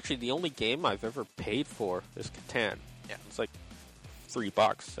that's actually the only game I've ever paid for is Catan. Yeah. It's like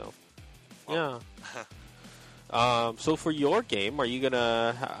 $3. So yeah. So for your game,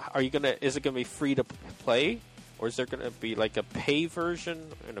 is it gonna be free to play, or is there gonna be like a pay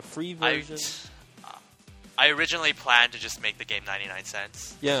version and a free version? I originally planned to just make the game 99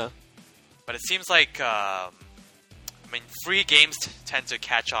 cents, Yeah. but it seems like free games tend to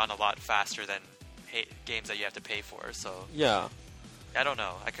catch on a lot faster than games that you have to pay for. So Yeah. I don't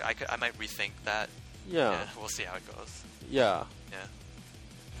know. I might rethink that. Yeah. Yeah, we'll see how it goes. Yeah. Yeah.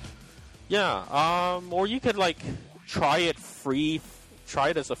 Yeah. Or you could like try it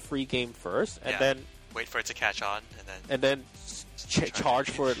as a free game first, and Yeah. then Wait for it to catch on, and then charge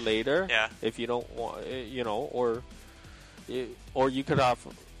for it later. Yeah. If you don't want, you know, or you could have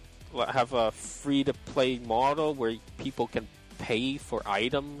a free to play model where people can pay for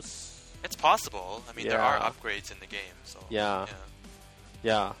items. it's possible. I mean, there Yeah. are upgrades in the game, so Yeah.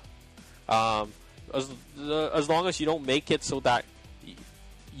 Yeah. As long as you don't make it so that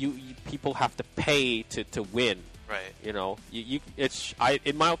you people have to pay to win. Right. You know,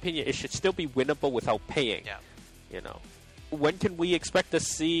 in my opinion, it should still be winnable without paying. Yeah. You know, when can we expect to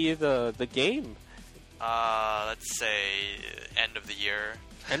see the game? Let's say end of the year.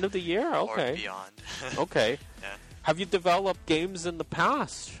 End of the year? Okay. Or beyond. Okay. Yeah. Have you developed games in the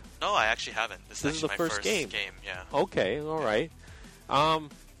past? No, I actually haven't. This is This is actually the my first first game. Yeah. Okay, all right.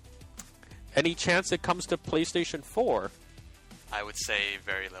 Any chance it comes to PlayStation 4? I would say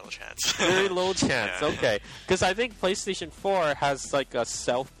very little chance. Very low chance. Yeah. Okay, because I think PlayStation 4 has like a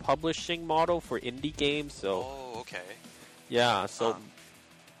self-publishing model for indie games. So Oh, okay. yeah, so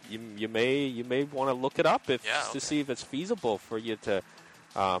you may want to look it up Yeah, to okay. see if it's feasible for you to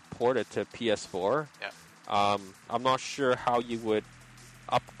port it to PS4. Yeah. I'm not sure how you would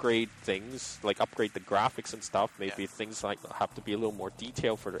upgrade things, like upgrade the graphics and stuff. Maybe Yeah. things like have to be a little more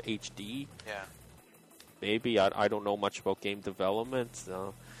detailed for the HD. Yeah. Maybe I don't know much about game development.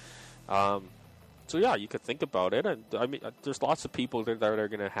 So yeah, you could think about it. And I mean, there's lots of people that are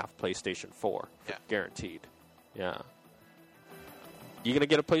going to have PlayStation 4, Yeah. guaranteed. Yeah. You gonna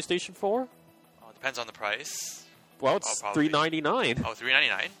get a PlayStation 4? Depends on the price. Well, it's probably. $399. Oh,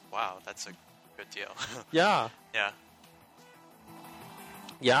 $399. Wow, that's a good deal. Yeah. Yeah.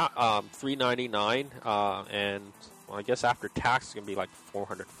 Yeah, $399, and well, I guess after tax it's gonna be like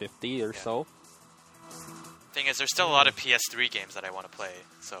 $450 or so. Thing is, there's still a lot of PS3 games that I want to play,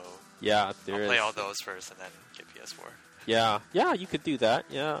 so Yeah, I'll there is. play all those first and then get PS4. Yeah, you could do that.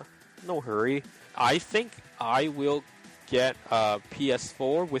 Yeah, no hurry. I think I will get a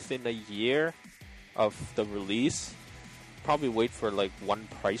PS4 within a year of the release. probably wait for like one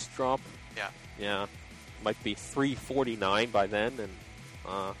price drop. Yeah. Yeah, might be $3.49 by then,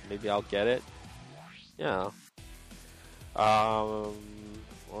 and maybe I'll get it. Yeah. Well,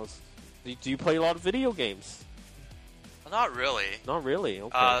 do you play a lot of video games? Not really. Not really.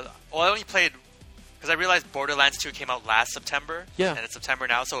 Okay. Well, I only played because I realized Borderlands 2 came out last September. Yeah. And it's September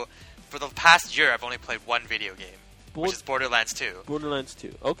now, so for the past year, I've only played one video game, which is Borderlands 2. Borderlands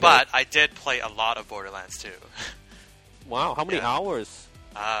 2. Okay. But I did play a lot of Borderlands 2. Wow. How many Yeah. hours?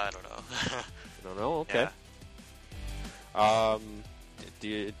 I don't know. I don't know. Okay. Yeah.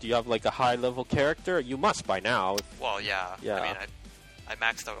 Do you have like a high level character? You must by now. Well, yeah. Yeah. I mean, I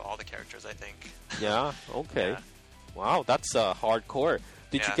maxed out all the characters, I think. Yeah. Okay. Yeah. Wow, that's hardcore.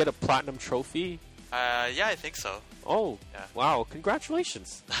 Did you Yeah. get a platinum trophy? Yeah, I think so. Oh. Yeah. Wow.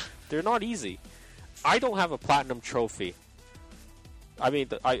 Congratulations. They're not easy. I don't have a platinum trophy. I mean,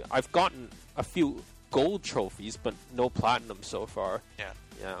 I've gotten a few gold trophies, but no platinum so far. Yeah.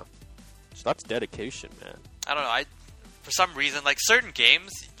 Yeah. So that's dedication, man. I don't know. For some reason, like certain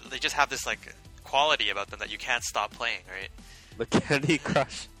games, they just have this like quality about them that you can't stop playing, right? The Candy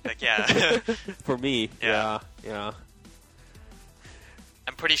Crush. Like, yeah. For me. Yeah. Yeah.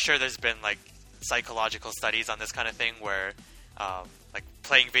 I'm pretty sure there's been like psychological studies on this kind of thing where, like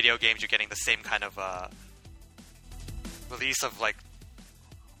playing video games, you're getting the same kind of release of like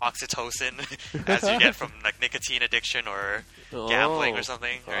oxytocin as you get from like nicotine addiction or gambling or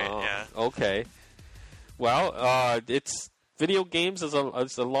something, right? Yeah. Okay. Well, it's video games is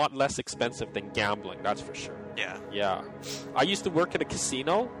a lot less expensive than gambling. That's for sure. Yeah. Yeah. I used to work at a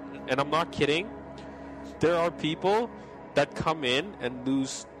casino, and I'm not kidding. There are people that come in and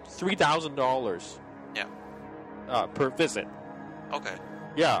lose $3,000 Yeah. Per visit. Okay.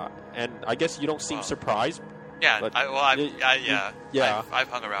 Yeah, and I guess you don't seem Wow. surprised. Yeah. But Yeah. yeah. I've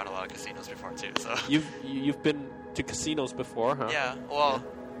hung around a lot of casinos before too. So. You've been to casinos before, huh? Yeah. Well,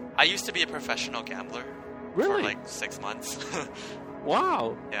 I used to be a professional gambler. Really? For like 6 months.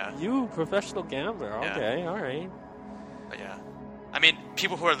 Wow. Yeah. You professional gambler. Yeah. Okay. All right. But yeah. I mean,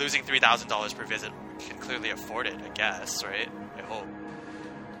 people who are losing $3,000 per visit can clearly afford it, I guess, right? I hope.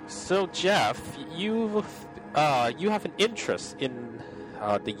 So Jeff, you have an interest in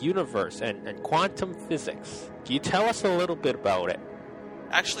the universe and quantum physics. Can you tell us a little bit about it?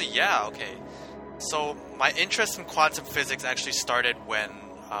 Actually, yeah, okay. So, my interest in quantum physics actually started when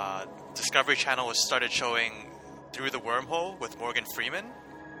Discovery Channel started showing Through the Wormhole with Morgan Freeman.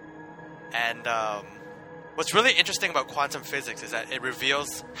 And what's really interesting about quantum physics is that it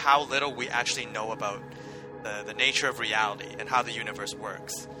reveals how little we actually know about the nature of reality and how the universe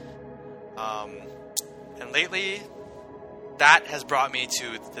works. And lately, that has brought me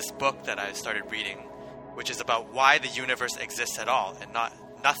to this book that I started reading, which is about why the universe exists at all and not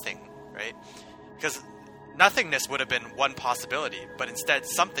nothing, right? Because nothingness would have been one possibility, but instead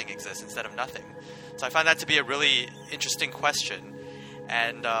something exists instead of nothing. So I find that to be a really interesting question.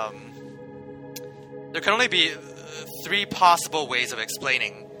 And there can only be 3 possible ways of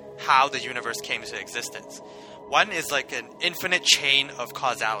explaining how the universe came into existence. One is like an infinite chain of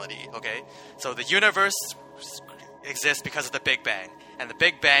causality, okay? So the universe exists because of the Big Bang, and the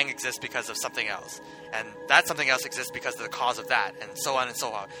Big Bang exists because of something else, and that something else exists because of the cause of that, and so on and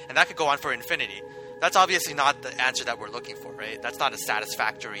so on. And that could go on for infinity. That's obviously not the answer that we're looking for, right? That's not a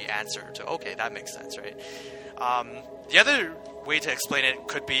satisfactory answer to, okay, that makes sense, right? The other way to explain it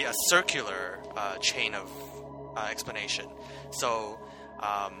could be a circular chain of explanation. So,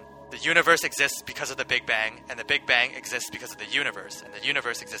 the universe exists because of the Big Bang, and the Big Bang exists because of the universe, and the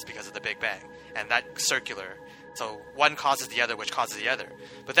universe exists because of the Big Bang. And that circular. So one causes the other, which causes the other.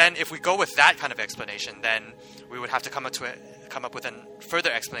 But then if we go with that kind of explanation, then we would have to come up with a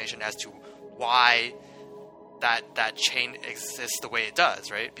further explanation as to why that chain exists the way it does,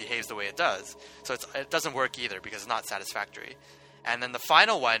 right? Behaves the way it does. So it doesn't work either because it's not satisfactory. And then the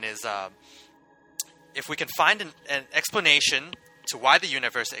final one is if we can find an explanation to why the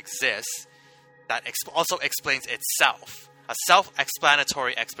universe exists that also explains itself, a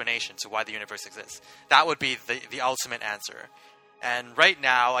self-explanatory explanation to why the universe exists, that would be the ultimate answer. And right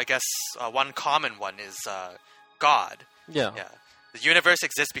now, I guess one common one is God. Yeah. The universe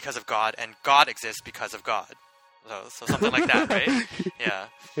exists because of God, and God exists because of God. So something like that, right? Yeah.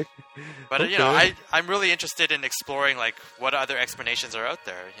 But Okay. I'm really interested in exploring like what other explanations are out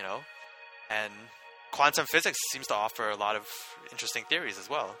there, and quantum physics seems to offer a lot of interesting theories as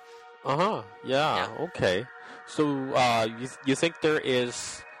well. Yeah. Okay. So you think there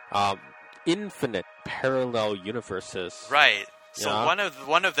is infinite parallel universes? Right. So Yeah.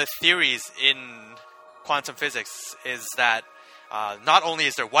 one of the theories in quantum physics is that not only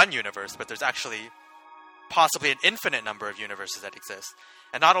is there one universe, but there's actually possibly an infinite number of universes that exist.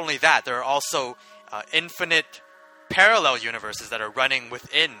 And not only that, there are also infinite parallel universes that are running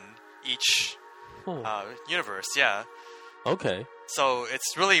within each universe. Yeah. Okay. So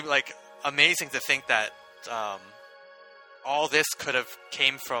it's really like amazing to think that all this could have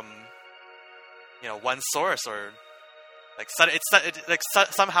came from one source, or like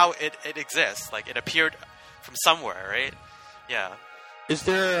somehow it exists. Like it appeared from somewhere, right? Yeah. Is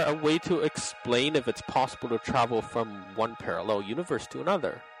there a way to explain if it's possible to travel from one parallel universe to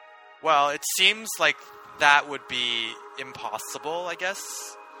another? Well, it seems like that would be impossible, I guess,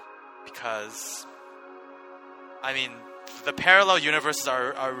 because I mean, the parallel universes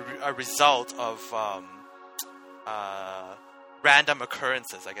are a result of random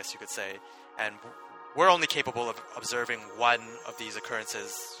occurrences, I guess you could say, and we're only capable of observing one of these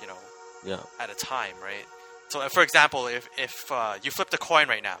occurrences, at a time, right? So, for example, if you flipped a coin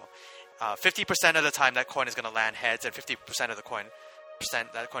right now, 50% of the time that coin is going to land heads, and 50% of the coin is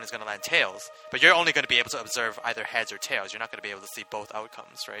going to land tails. But you're only going to be able to observe either heads or tails. You're not going to be able to see both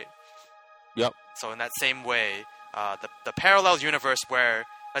outcomes, right? Yep. So in that same way, the parallel universe where,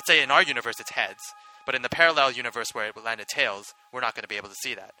 let's say in our universe it's heads, but in the parallel universe where it landed tails, we're not going to be able to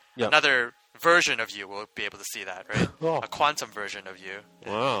see that. Yep. Another version of you will be able to see that, right? Oh. A quantum version of you.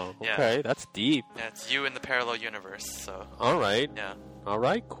 Wow. Yeah. Okay, that's deep. Yeah, it's you in the parallel universe. So. All right. Yeah. All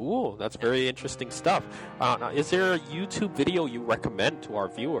right. Cool. That's very interesting stuff. Now, is there a YouTube video you recommend to our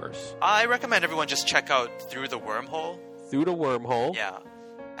viewers? I recommend everyone just check out Through the Wormhole. Through the Wormhole. Yeah.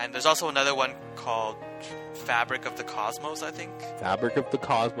 And there's also another one called Fabric of the Cosmos, I think. Fabric of the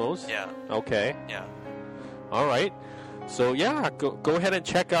Cosmos. Yeah. Okay. Yeah. All right. So yeah, go ahead and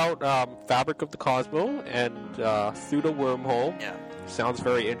check out Fabric of the Cosmos and Through the Wormhole. Yeah. Sounds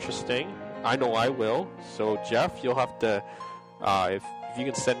very interesting. I know I will. So Jeff, you'll have to if you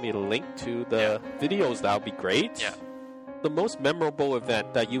can send me a link to the videos, that would be great. Yeah. The most memorable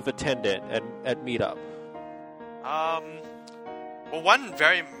event that you've attended at Meetup. Well, one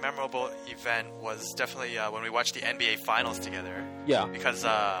very memorable event was definitely when we watched the NBA Finals together. Yeah. Because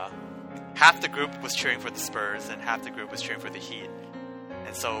half the group was cheering for the Spurs and half the group was cheering for the Heat.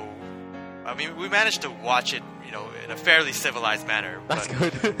 And so, I mean, we managed to watch it, in a fairly civilized manner. That's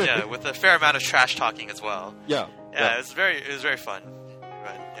good. Yeah, with a fair amount of trash talking as well. Yeah. Yeah, it was very fun.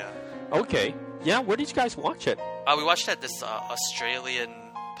 But, yeah. Okay. Yeah, where did you guys watch it? We watched it at this Australian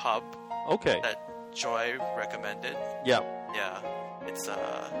pub Okay. that Joy recommended. Yeah. Yeah. It's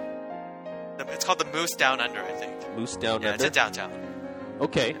called the Moose Down Under, I think. Moose Down Yeah, Under. it's in downtown.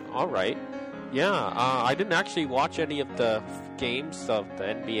 Okay, all right. Yeah, I didn't actually watch any of the games of the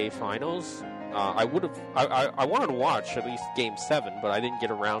NBA Finals. I would have. I wanted to watch at least Game 7, but I didn't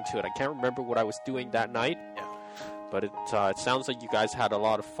get around to it. I can't remember what I was doing that night. Yeah. But it sounds like you guys had a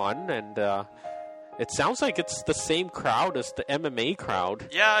lot of fun, and it sounds like it's the same crowd as the MMA crowd.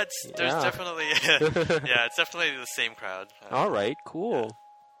 Yeah, there's Yeah. definitely yeah, it's definitely the same crowd. All right, cool.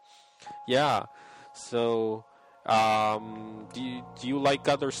 Yeah. So, do you like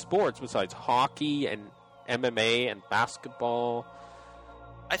other sports besides hockey and MMA and basketball?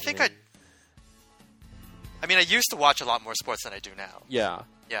 I think I mean, I used to watch a lot more sports than I do now. Yeah.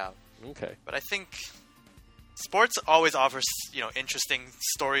 Yeah, Okay. but I think sports always offers interesting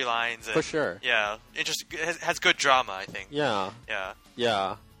storylines. For sure. Yeah, has good drama. I think. Yeah. Yeah.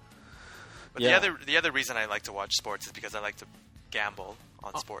 Yeah. But Yeah. the other reason I like to watch sports is because I like to gamble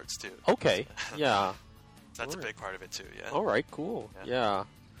on sports too. Okay. Yeah. So that's a alright. big part of it too. Yeah. All right. Cool. Yeah. Yeah.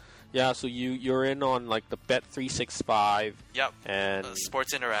 Yeah. So you're in on like the Bet365 Yep. and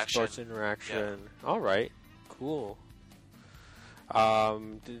Sports Interaction. Sports Interaction. All right. Cool. I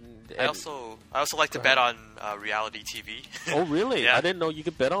also like to Go bet on reality TV. Oh, really? Yeah. I didn't know you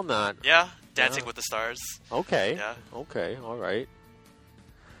could bet on that. Yeah, Dancing Yeah. with the Stars. Okay. Yeah. Okay. All right.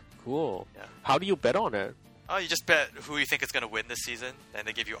 Cool. Yeah. How do you bet on it? Oh, you just bet who you think is going to win this season, and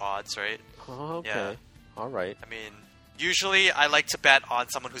they give you odds, right? Oh, okay. Yeah. All right. I mean, usually I like to bet on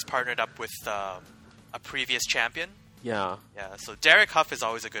someone who's partnered up with a previous champion. Yeah. Yeah, so Derek Huff is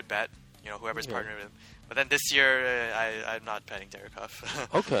always a good bet. Whoever's Okay. partnered with him. But then this year, I'm not betting Derek Huff.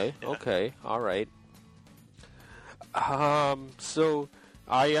 Okay. Yeah. Okay. All right. So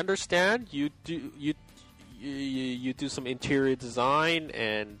I understand you do some interior design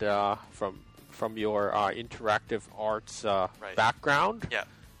and from your interactive arts Right. background. Yeah.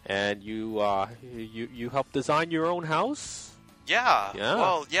 And you help design your own house. Yeah. Yeah.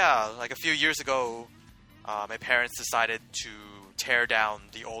 Well, yeah. Like a few years ago, my parents decided to tear down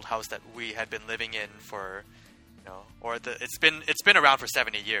the old house that we had been living in for, it's been around for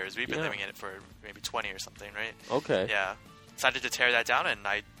 70 years. We've been Yeah. living in it for maybe 20 or something, right? Okay. Yeah. Decided to tear that down, and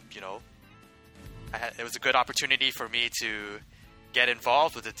I, it was a good opportunity for me to get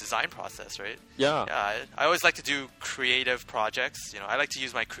involved with the design process, right? Yeah. Yeah, I always like to do creative projects. I like to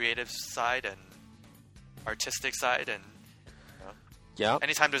use my creative side and artistic side, and Yeah.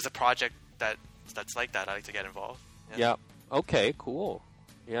 anytime there's a project that's like that, I like to get involved. Yeah. Okay. Cool.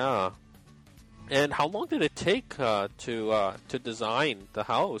 Yeah. And how long did it take to design the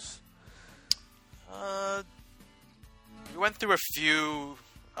house? We went through a few,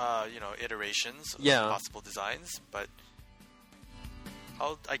 iterations of Yeah. possible designs, but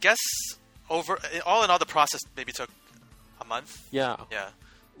I guess all in all, the process maybe took a month. Yeah. Yeah.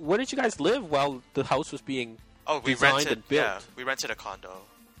 Where did you guys live while the house was being Oh, we designed rented. and built? Yeah, we rented a condo.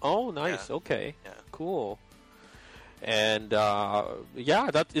 Oh, nice. Yeah. Okay. Yeah. Cool. And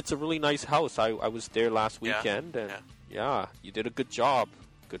it's a really nice house. I was there last Yeah. weekend, and Yeah. you did a good job.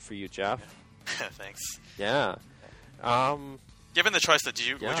 Good for you, Jeff. Thanks. Yeah. Given the choice, would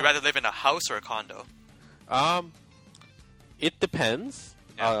you rather live in a house or a condo? It depends.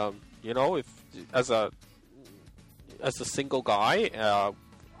 Yeah. If as a single guy,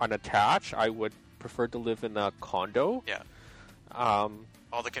 unattached, I would prefer to live in a condo. Yeah.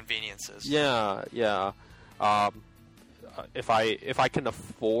 All the conveniences. Yeah. If I can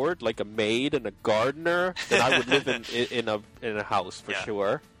afford like a maid and a gardener, then I would live in a house for Yeah.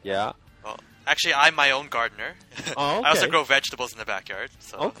 sure. Yeah. Well, actually, I'm my own gardener. Oh, okay. I also grow vegetables in the backyard.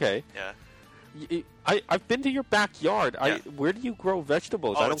 So, Okay. Yeah. I've been to your backyard. Yeah. Where do you grow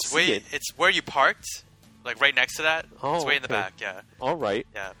vegetables? I don't it's see it. It's where you parked, like right next to that. Oh, it's way in the okay. back. Yeah. All right.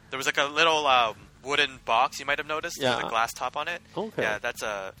 Yeah. There was like a little wooden box you might have noticed Yeah. with a glass top on it. Okay. Yeah, that's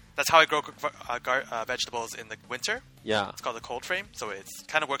how I grow vegetables in the winter. Yeah. It's called a cold frame, so it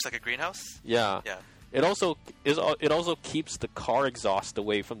kind of works like a greenhouse. Yeah. Yeah. It also keeps the car exhaust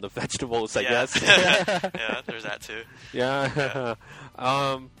away from the vegetables, I Yeah. guess. Yeah, there's that too. Yeah.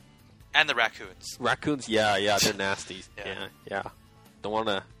 And the raccoons. Raccoons, yeah, they're nasty. Yeah. Yeah. Don't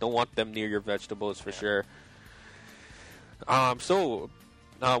want them near your vegetables for sure. So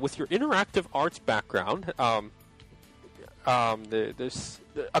with your interactive arts background, there's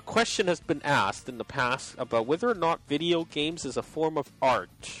a question has been asked in the past about whether or not video games is a form of art.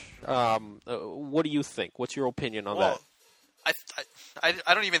 What do you think? What's your opinion on that?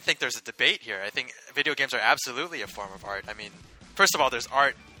 I don't even think there's a debate here. I think video games are absolutely a form of art. I mean, first of all, there's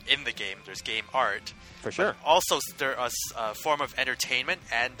art in the game. There's game art. For sure. Also, they're a form of entertainment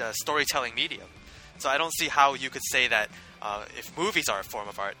and a storytelling medium. So I don't see how you could say that if movies are a form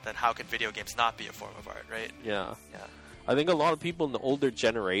of art, then how can video games not be a form of art, right? Yeah. Yeah. I think a lot of people in the older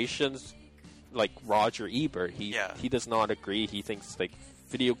generations, like Roger Ebert, he does not agree. He thinks like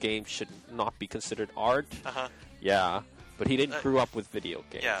video games should not be considered art. Uh-huh. Yeah. But he didn't grow up with video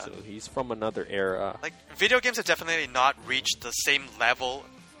games, Yeah. so he's from another era. Like, video games have definitely not reached the same level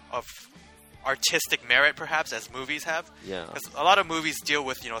of artistic merit, perhaps, as movies have. Yeah. Because a lot of movies deal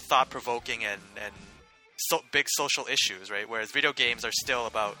with, thought-provoking and big social issues, right? Whereas video games are still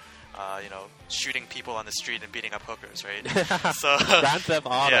about, shooting people on the street and beating up hookers, right? So Grand Theft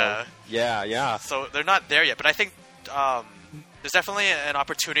Auto. Yeah. So they're not there yet, but I think there's definitely an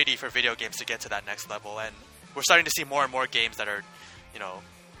opportunity for video games to get to that next level, and we're starting to see more and more games that are,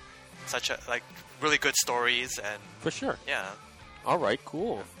 really good stories and For sure. yeah. All right,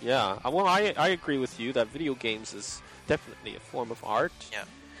 cool. Yeah. Well, I agree with you that video games is definitely a form of art. Yeah.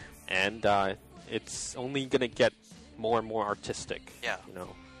 And it's only going to get more and more artistic. Yeah.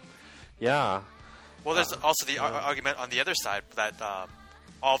 Yeah. Well, there's also the argument on the other side that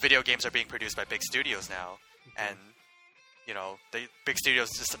all video games are being produced by big studios now, and the big studios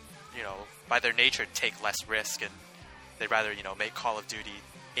just by their nature take less risk, and they'd rather make Call of Duty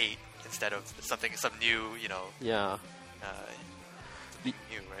 8 instead of some new Yeah. new,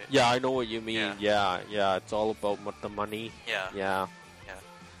 right? Yeah, I know what you mean. Yeah. Yeah. It's all about the money. Yeah. Yeah.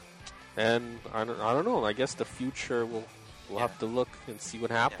 And I don't know. I guess the future we'll have to look and see what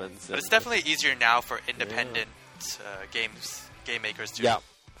happens. But it's definitely easier now for independent game makers to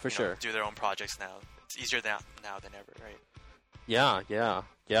for sure do their own projects now. It's easier now than ever, right? Yeah,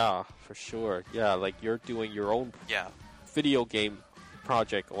 for sure. Yeah, like you're doing your own video game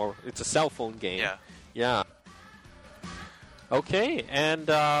project, or it's a cell phone game. Yeah. Okay, and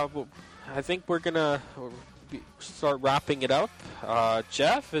I think we're gonna start wrapping it up.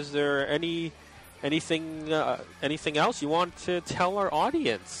 Jeff, is there anything else you want to tell our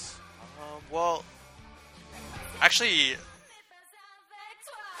audience? Well, actually,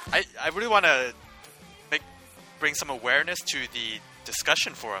 I really want to bring some awareness to the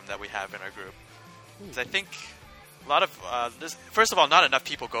discussion forum that we have in our group. 'Cause I think a lot of first of all, not enough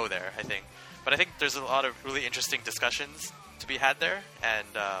people go there, I think, but I think there's a lot of really interesting discussions to be had there, and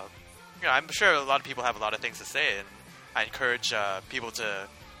I'm sure a lot of people have a lot of things to say, and I encourage people to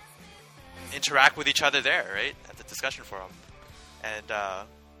interact with each other there, right, at the discussion forum. And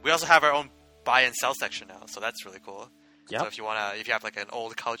we also have our own buy and sell section now, so that's really cool. Yep. So if you have like an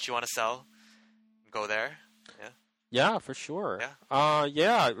old couch you want to sell, go there. Yeah. Yeah, for sure.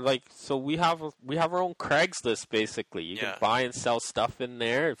 Yeah. Like so we have our own Craigslist basically. You can buy and sell stuff in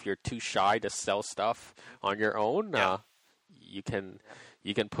there. If you're too shy to sell stuff on your own, you can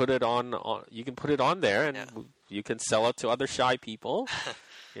put it on there, and you can sell it to other shy people.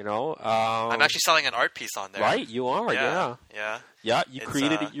 You know, I'm actually selling an art piece on there. Right, you are. Yeah. You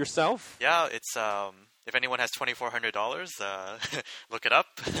created it yourself. Yeah, it's if anyone has $2,400, look it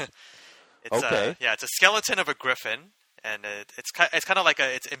up. It's okay. It's a skeleton of a griffin, and it's kind of like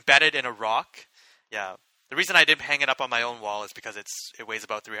it's embedded in a rock. Yeah. The reason I didn't hang it up on my own wall is because it weighs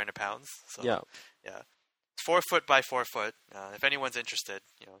about 300 pounds. So, yeah. It's 4 foot by 4 foot. If anyone's interested,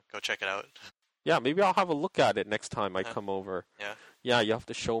 go check it out. Yeah, maybe I'll have a look at it next time I come over. Yeah, you have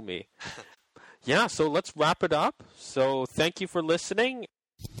to show me. Yeah, so let's wrap it up. So thank you for listening.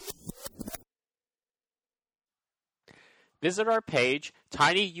 Visit our page,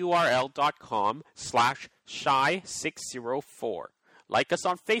 tinyurl.com/shy604. Like us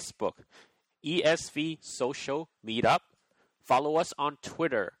on Facebook, ESV Social Meetup. Follow us on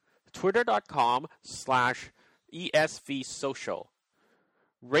Twitter, twitter.com/ESV Social.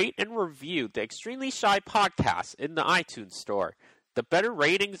 Rate and review the Extremely Shy podcast in the iTunes store. The better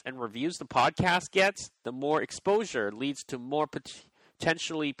ratings and reviews the podcast gets, the more exposure leads to more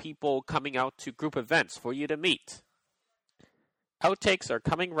potentially people coming out to group events for you to meet. Outtakes are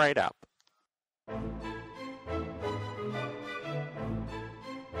coming right up.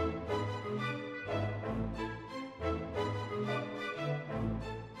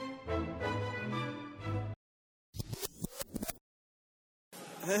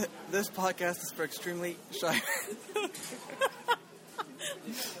 This podcast is for extremely shy.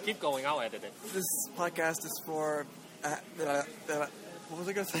 Keep going, I'll edit it. This podcast is for what was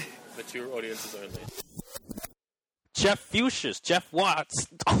I going to say? Mature audiences only. Jeff Fuchsia's, Jeff Watts.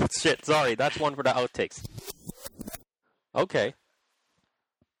 Oh shit, sorry, that's one for the outtakes. Okay.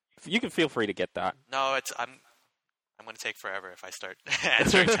 You can feel free to get that. No, I'm going to take forever if I start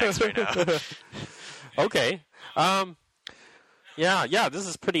answering text right now. Okay. Yeah, this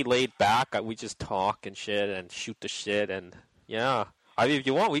is pretty laid back. We just talk and shit and shoot the shit, and yeah. I mean, if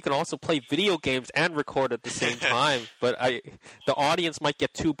you want, we can also play video games and record at the same time, but the audience might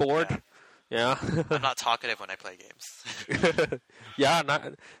get too bored. Yeah. I'm not talkative when I play games. Yeah,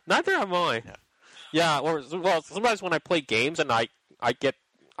 neither am I. Yeah, sometimes when I play games and I get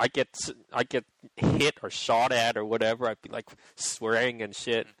hit or shot at or whatever, I'd be like swearing and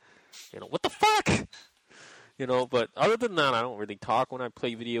shit. What the fuck? But other than that, I don't really talk when I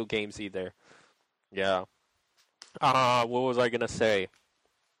play video games either. Yeah. What was I gonna say?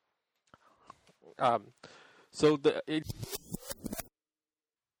 What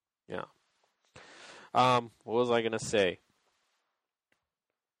was I gonna say?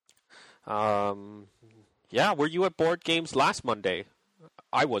 Yeah, were you at Board Games last Monday?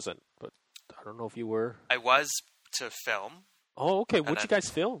 I wasn't, but I don't know if you were. I was to film. Oh, okay. What'd you guys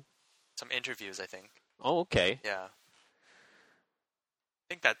film? Some interviews, I think. Oh, okay. Yeah. I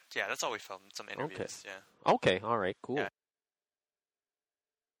think that's all we filmed. Some interviews. Okay. Yeah. Okay. All right. Cool. Yeah.